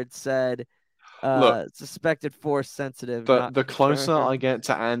card said, Look, suspected force sensitive. the closer I get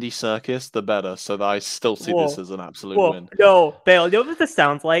to Andy Serkis, the better. So that I still see this Whoa. as an absolute Whoa, win. no, Bale, you know what this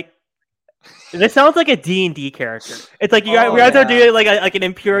sounds like? This sounds like a D&D character. It's like you guys are doing like an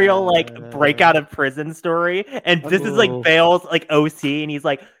Imperial breakout of prison story, and this is like Bale's like OC, and he's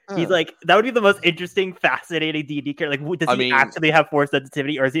like that would be the most interesting, fascinating D&D character. Like, does he actually have force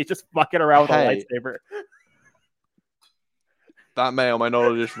sensitivity, or is he just fucking around with a lightsaber? That may or may not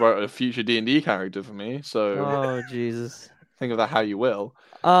have just wrote a future D&D character for me. So, oh Jesus! Think of that how you will.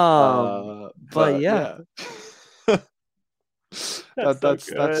 But yeah.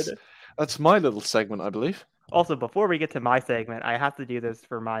 That's my little segment, I believe. Also, before we get to my segment, I have to do this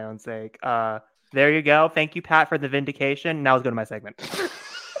for my own sake. There you go. Thank you, Pat, for the vindication. Now let's go to my segment.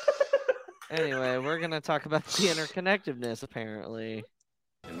 Anyway, we're gonna talk about the interconnectedness. Apparently,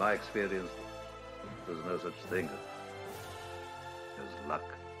 in my experience, there's no such thing as luck.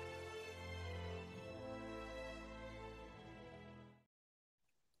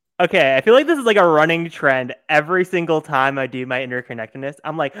 Okay, I feel like this is like a running trend. Every single time I do my interconnectedness,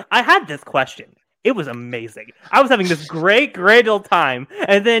 I'm like, I had this question. It was amazing. I was having this great little time.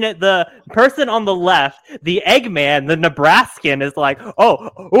 And then the person on the left, the Eggman, the Nebraskan, is like,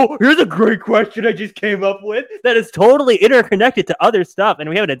 oh, here's a great question I just came up with that is totally interconnected to other stuff. And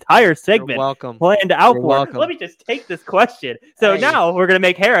we have an entire segment planned out for it. Let me just take this question. So now we're going to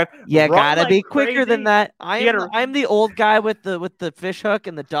make Harif. You run gotta like be quicker crazy. than that. You gotta- I'm the old guy with the fish hook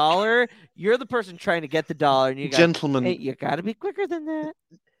and the dollar. You're the person trying to get the dollar, and you Gentlemen. Hey, you gotta be quicker than that.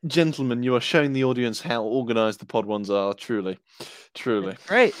 Gentlemen, you are showing the audience how organized the pod ones are. Truly.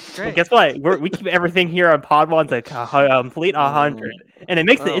 Great. Well, guess what? We keep everything here on Pod One's a complete 100, and it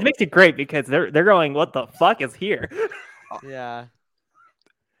makes it great because they're going, what the fuck is here? Yeah.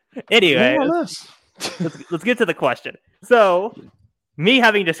 Anyway, More or less. let's get to the question. So, me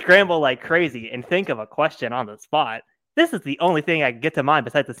having to scramble like crazy and think of a question on the spot. This is the only thing I can get to mind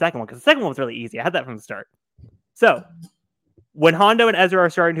besides the second one, because the second one was really easy. I had that from the start. So, when Hondo and Ezra are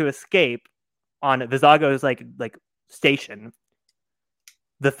starting to escape on Vizago's like station,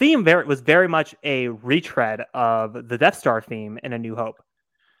 the theme was very much a retread of the Death Star theme in A New Hope.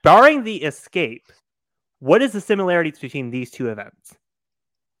 Barring the escape, what is the similarities between these two events?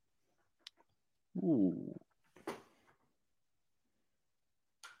 Ooh.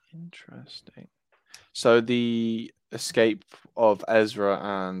 Interesting. So the escape of Ezra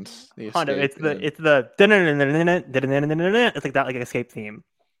and the escape Hondo, it's the it's like that like escape theme.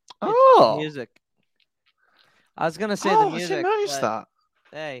 Oh, Music. I was gonna say the music. I didn't notice but, that.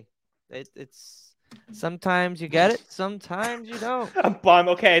 Hey, it's sometimes you get it, sometimes you don't. I'm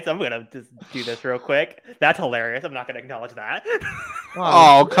okay, so I'm gonna just do this real quick. That's hilarious. I'm not gonna acknowledge that.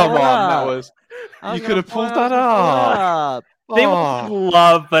 Oh, come on, that was. You could have pulled that up. They would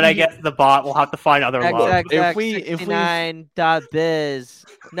love, but I guess the bot will have to find other love. XXX69.biz.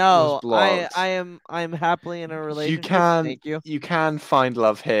 No, I'm happily in a relationship. Thank you. You can find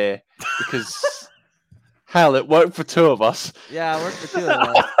love here because hell, it worked for two of us. Yeah, it worked for two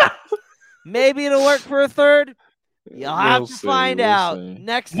of us. Maybe it'll work for a third. You'll have to find out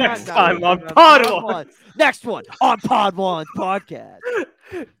next time on Pod One. Next one on Pod One's podcast.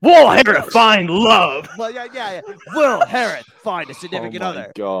 Will Harris find love? Well, yeah. Will Harris find a significant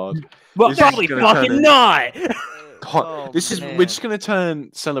other? God. Well, probably fucking not. God, we're just gonna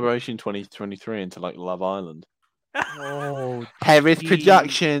turn Celebration 2023 into like Love Island. Oh, Harris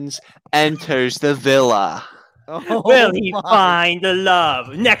Productions enters the villa. Will he find the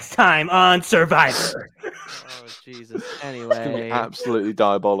love next time on Survivor? Oh, Jesus. It's gonna Anyway. be absolutely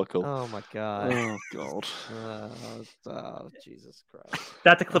diabolical. Oh, my God. Oh, God. Oh, Jesus Christ.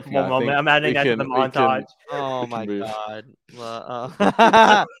 That's a clippable moment. I'm adding that to the montage. Oh, my God.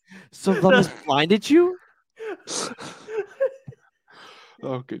 So Love has blinded you?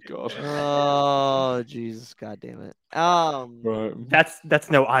 Oh, good God. Oh, Jesus. God damn it. Right.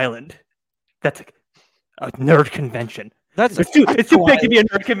 That's no island. That's a nerd convention. It's too big to be a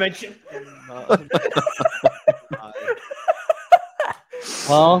nerd convention.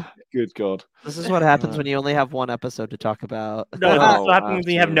 Well, good God. This is what happens when you only have one episode to talk about. No, that's what happens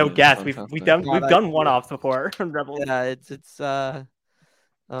when you have no guests. We've done one-offs before. Rebels. Yeah, it's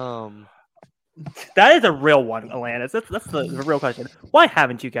that is a real one, Alanis. That's the real question. Why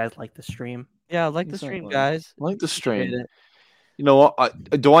haven't you guys liked the stream? Yeah, like the stream, guys. Like the stream. You know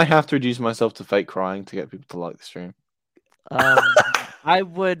what? Do I have to reduce myself to fake crying to get people to like the stream? I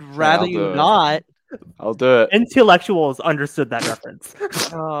would rather you not. I'll do it. Intellectuals understood that reference.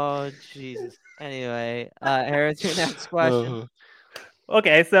 Oh, Jesus. Anyway, Harris, your next question.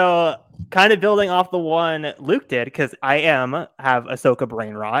 Okay, so kind of building off the one Luke did, because I have Ahsoka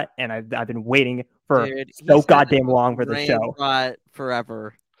brain rot, and I've been waiting for so goddamn long for the show. Rot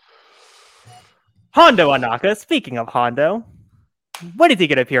forever. Hondo Anaka. Speaking of Hondo, when is he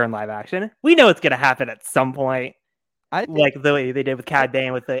going to appear in live action? We know it's going to happen at some point. Like the way they did with Cad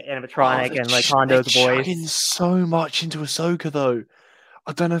Bane with the animatronic and like Hondo's voice. They're so much into Ahsoka though.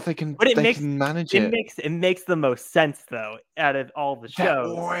 I don't know if they can. But can manage it. It makes the most sense though out of all the shows. They're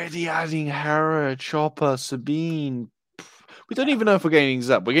already adding Hera, Chopper, Sabine. We don't even know if we're getting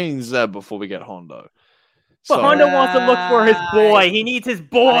Zeb. We're getting Zeb before we get Hondo. But Hondo wants to look for his boy. He needs his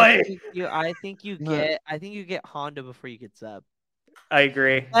boy. I think you get Hondo before you get Zeb. I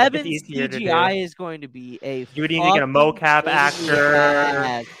agree. Evan's CGI is going to be a. You would need to get a mocap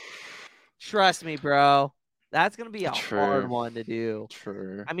actor. Trust me, bro. That's going to be a hard one to do.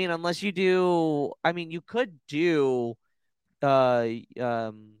 True. I mean, unless you do. I mean, you could do. Do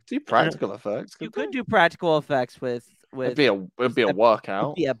practical effects. You could do practical effects with. It'd be a workout.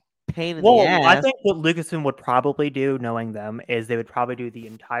 It'd be a pain in the ass. I think what Lucasfilm would probably do, knowing them, is they would probably do the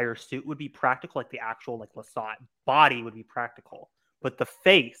entire suit would be practical, like the actual Lasat body would be practical. But the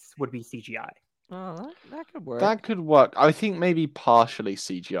face would be CGI. Oh, that could work. That could work. I think maybe partially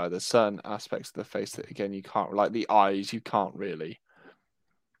CGI. There's certain aspects of the face that, again, you can't, like the eyes, you can't really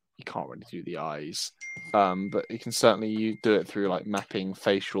do the eyes. But you can certainly do it through like mapping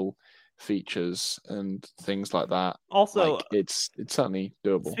facial features and things like that. Also, it's certainly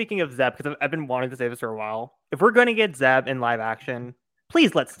doable. Speaking of Zeb, because I've been wanting to say this for a while, if we're going to get Zeb in live action,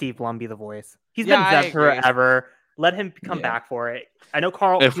 please let Steve Blum be the voice. He's been Zeb forever. Let him come back for it. I know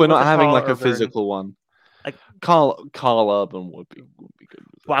Carl. If we're not having a physical one, like Carl Urban would be good.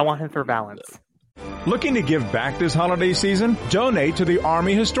 Well, I want him for balance. Looking to give back this holiday season? Donate to the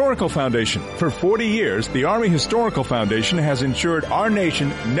Army Historical Foundation. For 40 years, the Army Historical Foundation has ensured our nation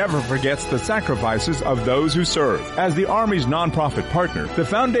never forgets the sacrifices of those who serve. As the Army's nonprofit partner, the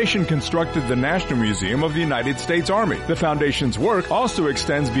foundation constructed the National Museum of the United States Army. The foundation's work also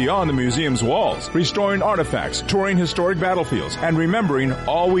extends beyond the museum's walls, restoring artifacts, touring historic battlefields, and remembering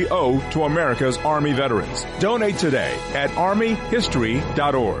all we owe to America's Army veterans. Donate today at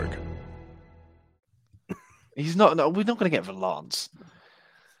armyhistory.org. He's not. No, we're not going to get Valance.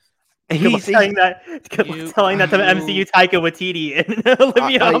 He's telling that to MCU Taika Waititi and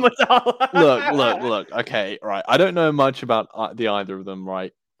Olivia Amidala. Look. Okay, right. I don't know much about either of them.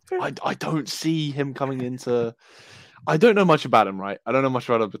 Right. I don't see him coming into. I don't know much about him. Right. I don't know much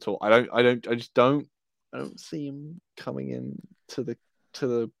about him at all. I just don't see him coming in to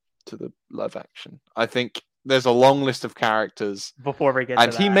the live action. I think there's a long list of characters before we get and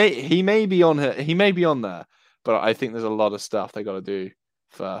to that. he may be on here. He may be on there. But I think there's a lot of stuff they got to do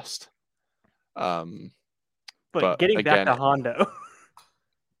first. But getting back to Hondo.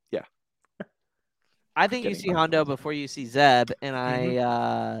 Yeah. I think you see Hondo before you see Zeb,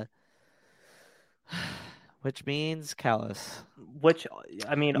 and which means Callus. Which,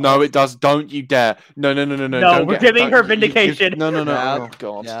 I mean... No, it does. Don't you dare. No. No, we're giving her vindication. No. Oh,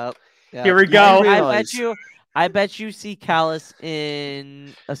 God. Yep. Here we go. I bet you see Callus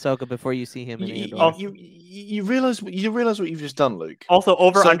in Ahsoka before you see him in Andor. You realize what you've just done, Luke. Also,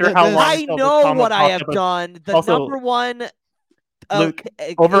 over under how long? I know what I have done. The Also, number one. Luke,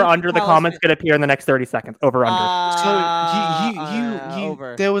 over under the comments could appear in the next 30 seconds. Over under.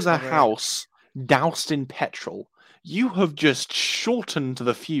 So there was a house doused in petrol. You have just shortened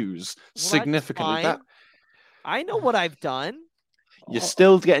the fuse significantly. That I know what I've done. You're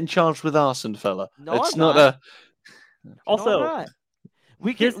still getting charged with arson, fella. No, it's I'm not not. Also, no, I'm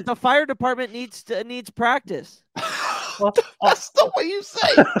not. The fire department needs practice. That's not what you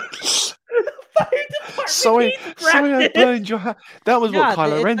say. Sorry, I burned your house. That was what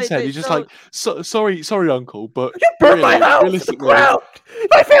Kylo Ren said. He's just like, sorry, Uncle, but you burned my house to the ground.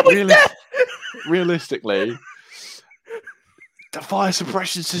 My family's dead. Realistically, the fire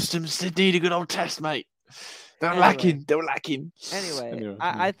suppression systems did need a good old test, mate. They were lacking. Anyway,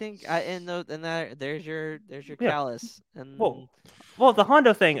 I think there's your Callus. And well, the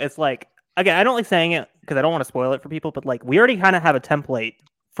Hondo thing is like, again, I don't like saying it because I don't want to spoil it for people, but like we already kind of have a template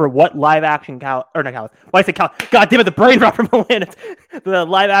for what live action God damn it, the brain rot from the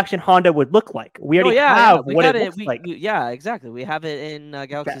live action Honda would look like. We already have what it looks like. Yeah, exactly. We have it in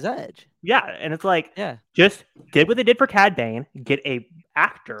Galaxy's Edge. Yeah, and it's like, just did what they did for Cad Bane, get a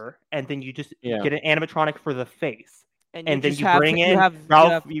actor, and then you just get an animatronic for the face, and then you bring in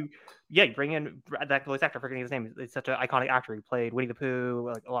Ralph. You bring in that voice actor. Forgetting his name. It's such an iconic actor. He played Winnie the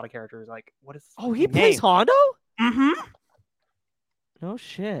Pooh, like a lot of characters. Like, what is? Oh, he plays Hondo. Mm-hmm. No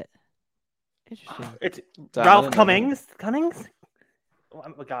shit. Interesting. It's Ralph Cummings. Oh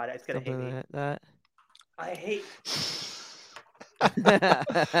my god, it's gonna hate me. That. I hate.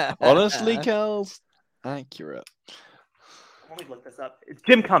 Honestly, Kels, accurate. Let me look this up. It's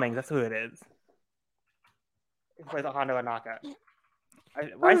Jim Cummings. That's who it is. He plays a Hondo Anaka.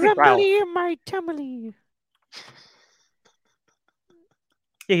 Why is he Ralph? My tummy.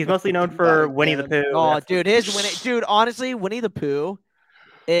 Yeah, he's mostly known for Winnie the Pooh. Oh, dude, honestly, Winnie the Pooh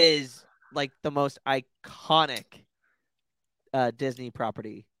is like the most iconic Disney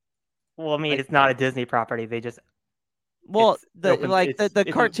properity. Well, I mean, it's not a Disney property. They just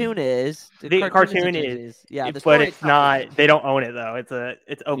the cartoon is the cartoon is but it's not. They don't own it though.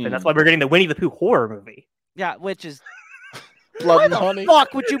 It's open. That's why we're getting the Winnie the Pooh horror movie. Yeah, which is Blood and Why Honey. the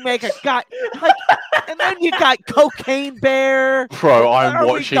fuck would you make a guy like? And then you got Cocaine Bear. Bro, I'm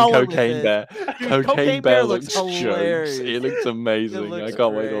watching Cocaine Bear. Dude, Cocaine Bear looks hilarious. jokes. It looks amazing. I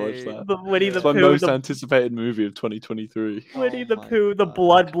can't wait to watch that. The Winnie the Pooh, Pooh, my most anticipated movie of 2023. Winnie the Pooh, the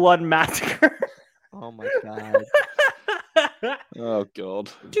Blood Massacre. Oh my god. Oh god.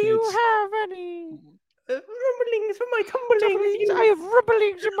 Do you have any rumblings from my tumblings? I have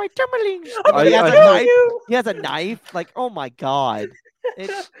rumblings in my tumblings. He has a knife. Like, oh my god.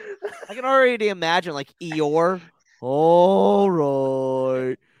 I can already imagine like Eeyore. All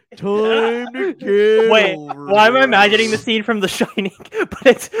right. Time to get Wait, over why am I it. imagining the scene from The Shining, but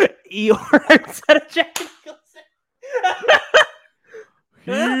it's Eeyore instead of Jack Nicholson?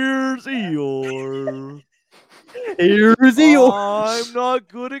 Here's Eeyore. Here's Eeyore. I'm not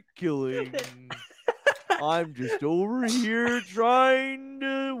good at killing. I'm just over here trying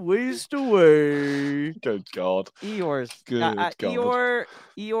to waste away. Good God. Eeyore's Good God.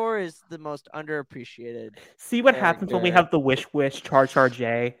 Eeyore is the most underappreciated. See what happens when we have the Wish Char Jar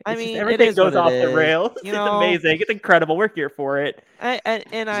J. I It's just mean, everything it is goes what off it the is. rails. You It's know? amazing. It's incredible. We're here for it.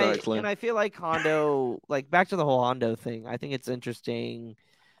 Exactly. I feel like Hondo, like back to the whole Hondo thing. I think it's interesting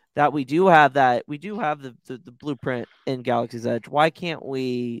that we do have the blueprint in Galaxy's Edge. Why can't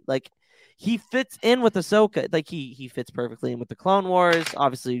we he fits in with Ahsoka. Like he fits perfectly in with the Clone Wars,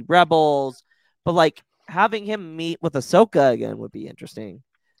 obviously Rebels, but like having him meet with Ahsoka again would be interesting.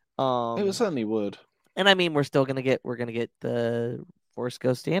 It certainly would. And I mean, we're gonna get the Force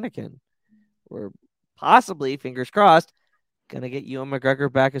Ghost Anakin. We're possibly, fingers crossed, gonna get Ewan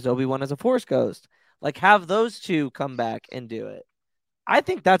McGregor back as Obi-Wan as a Force Ghost. Like have those two come back and do it. I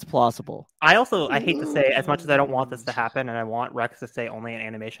think that's plausible. I hate to say, as much as I don't want this to happen, and I want Rex to stay only in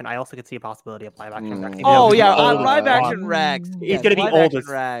animation, I also could see a possibility of live action Rex. Oh yeah, on live action Rex. He's gonna be old as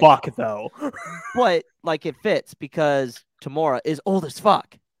fuck though. But like it fits because Tamora is old as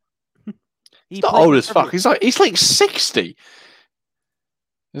fuck. He's not old as fuck. He's like 60.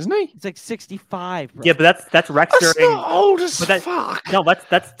 Isn't he? He's like 65. Bro. Yeah, but that's Rex That's during. not old as fuck. No,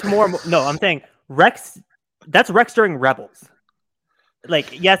 that's Tamora. No, I'm saying Rex. That's Rex during Rebels.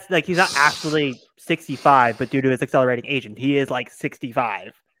 Like, yes, like he's not actually 65, but due to his accelerating agent, he is like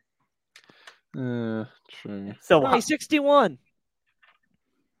 65. True. So no, he's 61.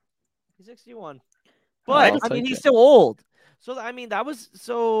 He's 61. But I mean, he's still old. So I mean, that was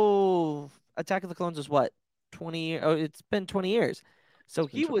Attack of the Clones was what? 20. Oh, it's been 20 years. So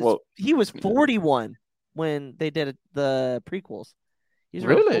he Well, was 41 when they did the prequels. He's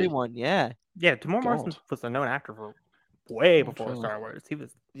around Really? 41. Yeah. Yeah, Tamora Morrison was a known actor for way before Star Wars. He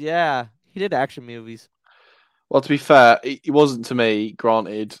was. Yeah, he did action movies. Well, to be fair, it wasn't to me.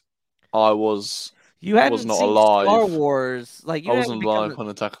 Granted, I was hadn't not seen alive. Star Wars. Like you I hadn't wasn't become alive when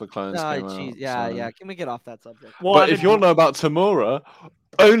Attack of the Clones came out. Yeah, so. yeah. Can we get off that subject? Well, But if you want to know about Tamora,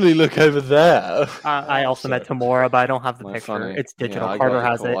 only look over there. I also met Tamora, but I don't have the picture. Funny. It's digital. Yeah, Carter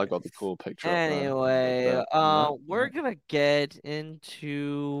has it. I got the cool picture. up there. Anyway, Yeah. we're gonna get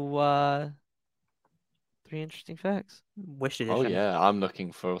into 3 interesting facts. Wish edition. Oh yeah, I'm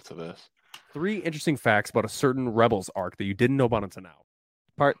looking forward to this. 3 interesting facts about a certain Rebels arc that you didn't know about until now.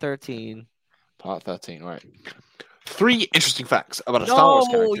 Part 13. Part 13, right. 3 interesting facts about a Star Wars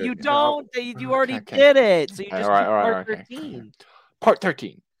character. No, you don't. You already Okay. did it. So you just All right, did all right, part okay. 13. Part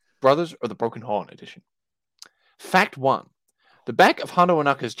 13, Brothers of the Broken Horn edition. Fact 1. The back of Hondo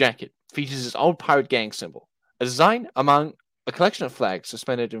Ohnaka's jacket features his old pirate gang symbol, a design among a collection of flags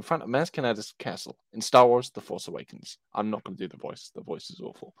suspended in front of Maz Kanata's castle in Star Wars The Force Awakens. I'm not going to do the voice. The voice is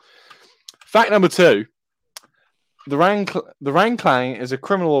awful. Fact number 2. The Rang Clan is a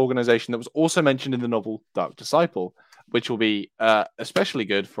criminal organization that was also mentioned in the novel Dark Disciple, which will be especially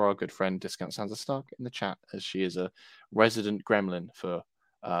good for our good friend Discount Sansa Stark in the chat, as she is a resident gremlin for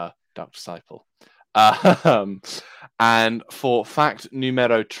Dark Disciple. And for fact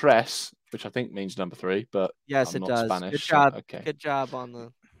numero tres, which I think means number 3, but yes, I'm it not does. Spanish. Good job. Okay. Good job on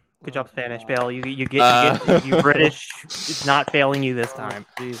the. Good job, Spanish, Bill. You get you British. It's not failing you this time.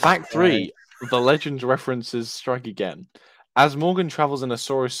 Fact 3. The Legends references strike again. As Morgan travels in a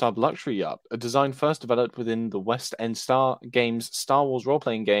Saurus sub luxury yacht, a design first developed within the West End Games Star Wars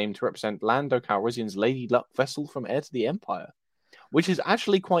role-playing game to represent Lando Calrissian's Lady Luck vessel from Heir to the Empire, which is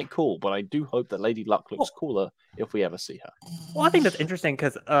actually quite cool, but I do hope that Lady Luck looks cooler if we ever see her. Well, I think that's interesting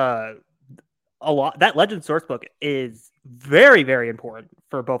because that Legends source book is very, very important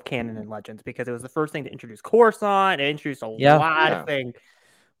for both canon and Legends because it was the first thing to introduce Coruscant. It introduced a lot of things.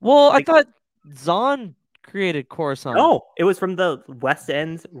 Well, I thought Zahn created Coruscant. No, it was from the West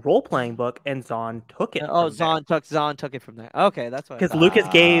End's role-playing book, and Zahn took it. Zahn took it from there. Okay, that's why. Because Lucas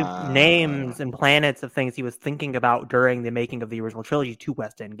gave names and planets of things he was thinking about during the making of the original trilogy to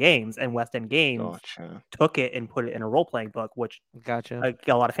West End Games, and West End Games took it and put it in a role-playing book, which a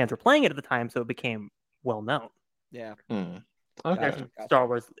lot of fans were playing it at the time, so it became well known. Yeah. Okay. Star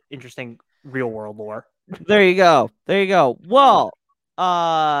Wars, interesting real-world lore. There you go. Well.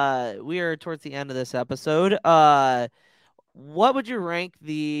 We are towards the end of this episode. What would you rank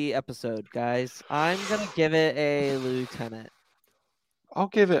the episode, guys? I'm gonna give it a lieutenant. I'll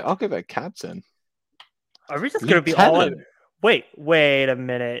give it a captain. Are we just gonna be all in? Wait a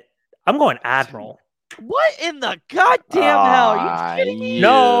minute. I'm going admiral. What in the goddamn hell? Are you kidding me?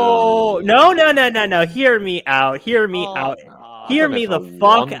 No. Hear me out. Hear me the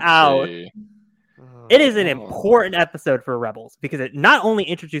fuck out. It is an important episode for Rebels because it not only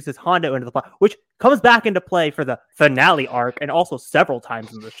introduces Hondo into the plot, which comes back into play for the finale arc and also several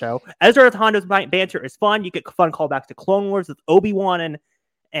times in the show. Ezra and Hondo's banter is fun. You get fun callbacks to Clone Wars with Obi-Wan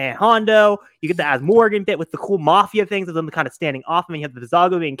and Hondo. You get the As Morgan bit with the cool mafia things of them kind of standing off. I mean, you have the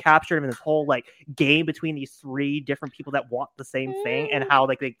Vizago being captured and this whole game between these 3 different people that want the same thing and how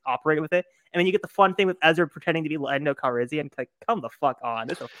they operate with it. And then you get the fun thing with Ezra pretending to be Lando Calrissian. Come the fuck on!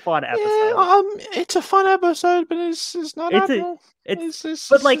 It's a fun episode. Yeah, it's a fun episode, but it's not. It's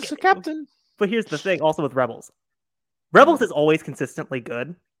a captain. But here's the thing: also with Rebels, Rebels is always consistently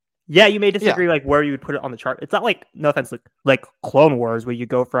good. Yeah, you may disagree where you would put it on the chart. It's not no offense, like Clone Wars, where you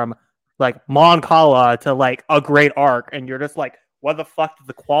go from Mon Cala to a great arc, and you're just where the fuck did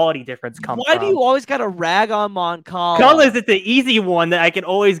the quality difference come from? Why do you always got to rag on Mon Cala? Because it's the easy one that I can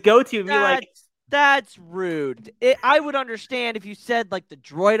always go to and be that's rude. I would understand if you said the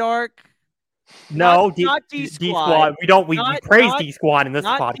droid arc. No, not D Squad. We praise D Squad in this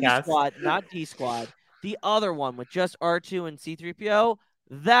podcast. Not D Squad. The other one with just R2 and C-3PO,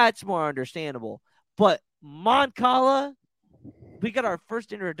 that's more understandable. But Mon Cala, we got our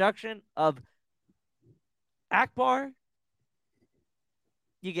first introduction of Akbar.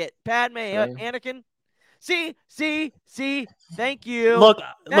 You get Padme, Anakin. See. Thank you. Look,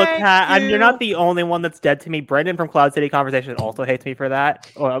 Pat. You're not the only one that's dead to me. Brendan from Cloud City Conversation also hates me for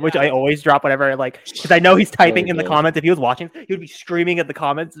that, which I always drop whenever because I know he's typing in the comments. If he was watching, he would be screaming at the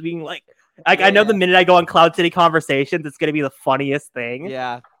comments, being I know the minute I go on Cloud City Conversations, it's gonna be the funniest thing.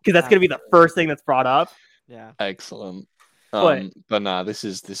 Yeah, because that's gonna be the first thing that's brought up. Yeah, excellent. But nah, this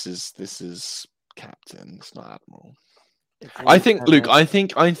is captain. It's not admiral. I think, Luke. I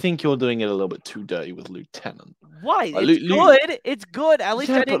think you're doing it a little bit too dirty with Lieutenant. Why? It's good. It's good. At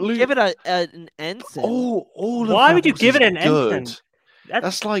least I didn't give it an ensign. Why would you give it an ensign?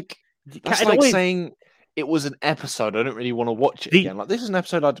 That's like saying it was an episode. I don't really want to watch it again. Like, this is an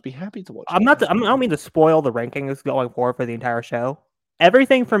episode I'd be happy to watch. I don't mean to spoil the rankings going forward for the entire show.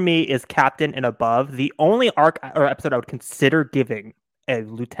 Everything for me is captain and above. The only arc or episode I would consider giving a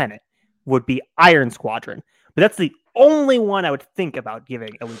lieutenant would be Iron Squadron, but that's the only one I would think about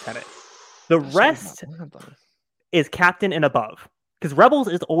giving a lieutenant. The rest is captain and above, because Rebels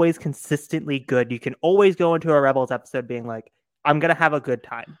is always consistently good. You can always go into a Rebels episode being like, I'm gonna have a good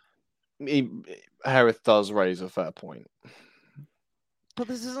time. Harith does raise a fair point. But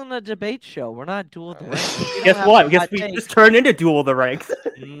this isn't a debate show. We're not Duel the Ranks. Guess what? Guess we just turned into Duel the Ranks.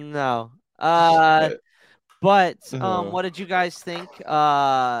 No. But what did you guys think?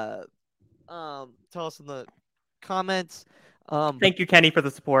 Tell us in the comments. Thank you, Kenny, for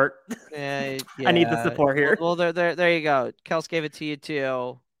the support. Yeah. I need the support here. Well, there you go. Kels gave it to you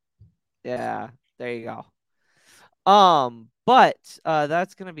too. Yeah, there you go. But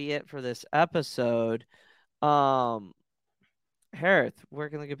that's gonna be it for this episode. Harith, where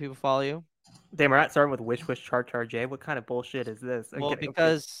can the good people follow you? Damn, we're not starting with Wish Char Char J. What kind of bullshit is this? Well,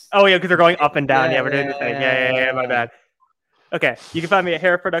 because because they're going up and down. Yeah, we're doing the thing. Yeah, my bad. Okay, you can find me at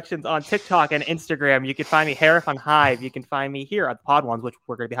Harith Productions on TikTok and Instagram. You can find me Harith on Hive. You can find me here at the Pod Ones, which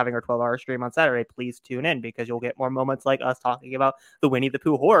we're going to be having our 12-hour stream on Saturday. Please tune in because you'll get more moments like us talking about the Winnie the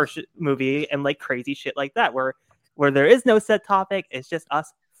Pooh horror movie and like crazy shit like that, where there is no set topic. It's just us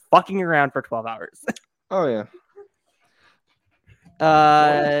fucking around for 12 hours. Oh yeah.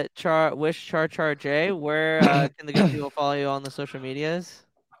 Wish Char Char J. Where can the good people follow you on the social medias?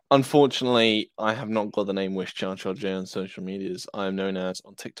 Unfortunately, I have not got the name Wish Char Char J on social medias. I am known as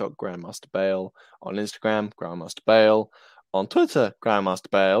on TikTok Grandmaster Bale, on Instagram Grandmaster Bale, on Twitter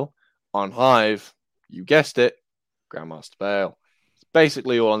Grandmaster Bale, on Hive, you guessed it, Grandmaster Bale. It's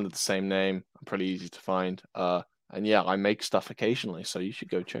basically all under the same name. I'm pretty easy to find. And yeah, I make stuff occasionally, so you should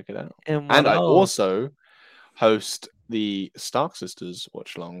go check it out. And I also host the Stark Sisters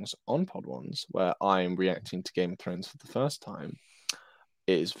watch-alongs on Pod Ones, where I am reacting to Game of Thrones for the first time.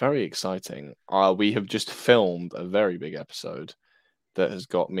 It is very exciting. We have just filmed a very big episode that has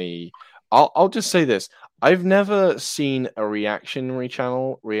got me... I'll just say this. I've never seen a reactionary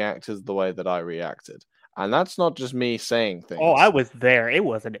channel react as the way that I reacted. And that's not just me saying things. Oh, I was there. It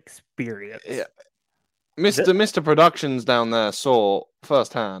was an experience. Yeah. Mr. Productions down there saw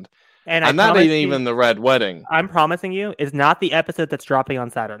firsthand. And that ain't even the Red Wedding. I'm promising you, is not the episode that's dropping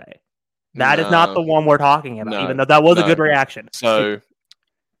on Saturday. That is not the one we're talking about, even though that was a good reaction. So,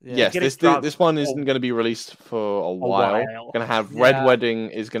 yes, this one isn't going to be released for a while. We're going to have Red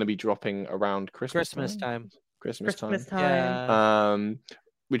Wedding is going to be dropping around Christmas time. Christmas time.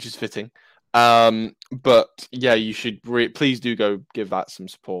 Which is fitting. But yeah, you should please do go give that some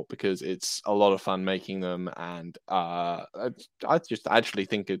support because it's a lot of fun making them, and I just actually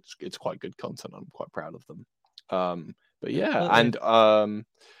think it's quite good content. I'm quite proud of them. But yeah, and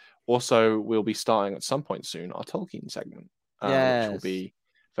also we'll be starting at some point soon our Tolkien segment, which will be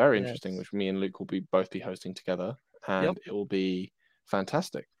very interesting, which me and Luke will both be hosting together, and it will be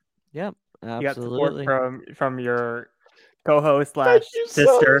fantastic. Yep, absolutely. You got support from your co-host /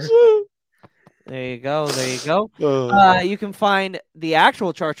 sister. There you go. You can find the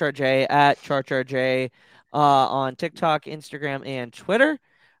actual Char Char J at Char Char J on TikTok, Instagram, and Twitter.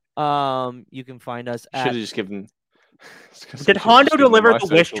 You can find us at... Should have just given... Did Hondo deliver the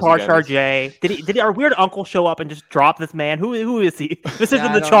Wish Char Char J? Did our weird uncle show up and just drop this man? Who is he? This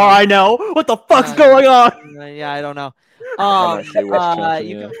isn't the Char I know. What the fuck's going on? Yeah, I don't know.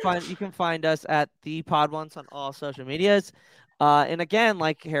 You can find us at the Pod Ones on all social medias. And again,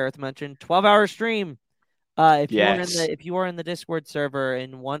 like Harith mentioned, 12-hour stream. If you are in the Discord server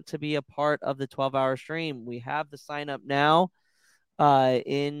and want to be a part of the 12-hour stream, we have the sign up now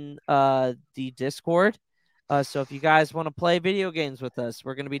in the Discord. So if you guys want to play video games with us,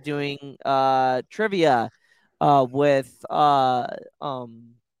 we're going to be doing trivia with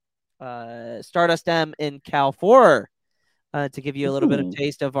Stardust M and Cal 4 to give you a little bit of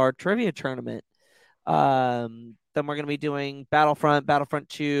taste of our trivia tournament. Then we're going to be doing Battlefront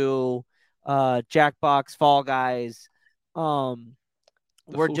 2, Jackbox, Fall Guys.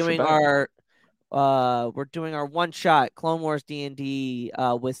 We're doing our one shot Clone Wars D&D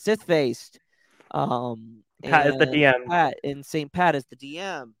with Sith Faced. Pat is the DM. Pat in St. Pat is the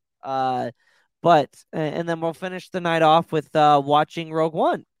DM. And then we'll finish the night off with watching Rogue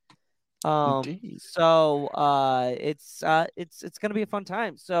One. So it's gonna be a fun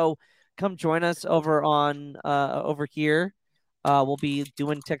time. So come join us over here We'll be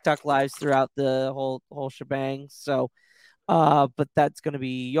doing TikTok lives throughout the whole shebang. So, but that's gonna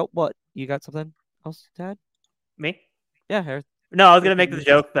be what you got something else to add? Me? Yeah, Harris. No, I was gonna make the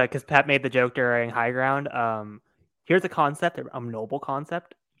joke that because Pat made the joke during High Ground. Here's a concept, a noble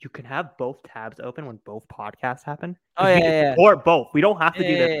concept. You can have both tabs open when both podcasts happen. Oh yeah. Or both. We don't have to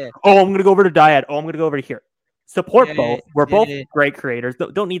do this. Yeah. Oh, I'm gonna go over to Dyad. Oh, I'm gonna go over to here. Support both. We're both great creators.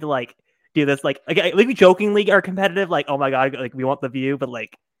 Don't need to like do this like we jokingly are competitive. Like, oh my god, like we want the view, but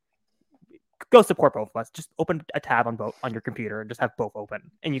like go support both of us. Just open a tab on your computer and just have both open,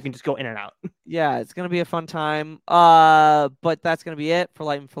 and you can just go in and out. Yeah, it's gonna be a fun time. But that's gonna be it for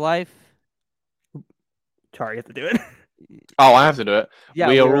Light and for Life. Char, you have to do it. Oh, I have to do it. Yeah,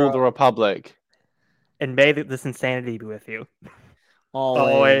 we are all the Republic. And may this insanity be with you.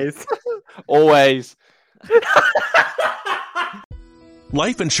 Always. Always.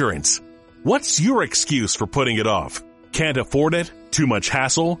 Life insurance. What's your excuse for putting it off? Can't afford it? Too much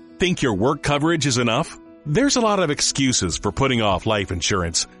hassle? Think your work coverage is enough? There's a lot of excuses for putting off life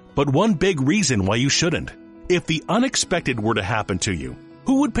insurance, but one big reason why you shouldn't. If the unexpected were to happen to you,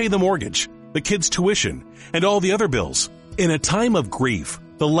 who would pay the mortgage, the kids' tuition, and all the other bills? In a time of grief,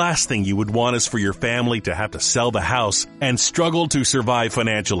 the last thing you would want is for your family to have to sell the house and struggle to survive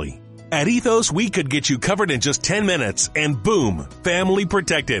financially. At Ethos, we could get you covered in just 10 minutes and boom, family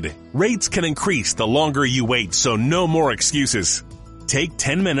protected. Rates can increase the longer you wait, so no more excuses. Take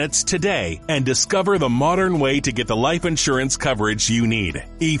 10 minutes today and discover the modern way to get the life insurance coverage you need.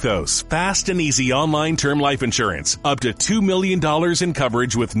 Ethos, fast and easy online term life insurance. Up to $2 million in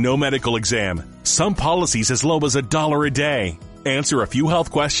coverage with no medical exam. Some policies as low as $1 a day. Answer a few health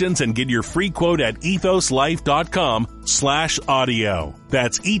questions and get your free quote at ethoslife.com/audio.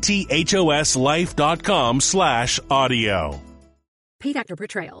 That's ethoslife.com/audio. Paid actor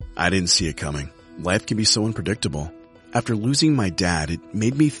portrayal. I didn't see it coming. Life can be so unpredictable. After losing my dad, it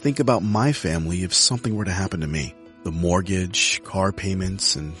made me think about my family if something were to happen to me. The mortgage, car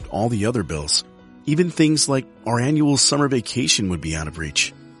payments, and all the other bills. Even things like our annual summer vacation would be out of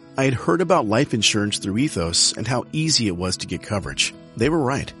reach. I had heard about life insurance through Ethos and how easy it was to get coverage. They were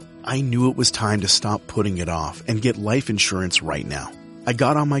right. I knew it was time to stop putting it off and get life insurance right now. I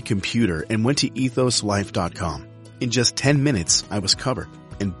got on my computer and went to ethoslife.com. In just 10 minutes, I was covered.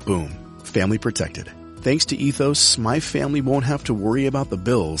 And boom, family protected. Thanks to Ethos, my family won't have to worry about the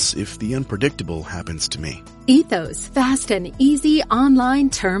bills if the unpredictable happens to me. Ethos, fast and easy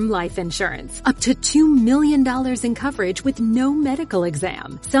online term life insurance. Up to $2 million in coverage with no medical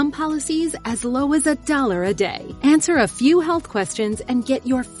exam. Some policies as low as $1 a day. Answer a few health questions and get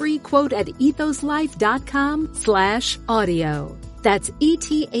your free quote at ethoslife.com/audio. That's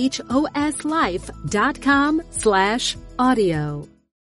ethoslife.com/audio.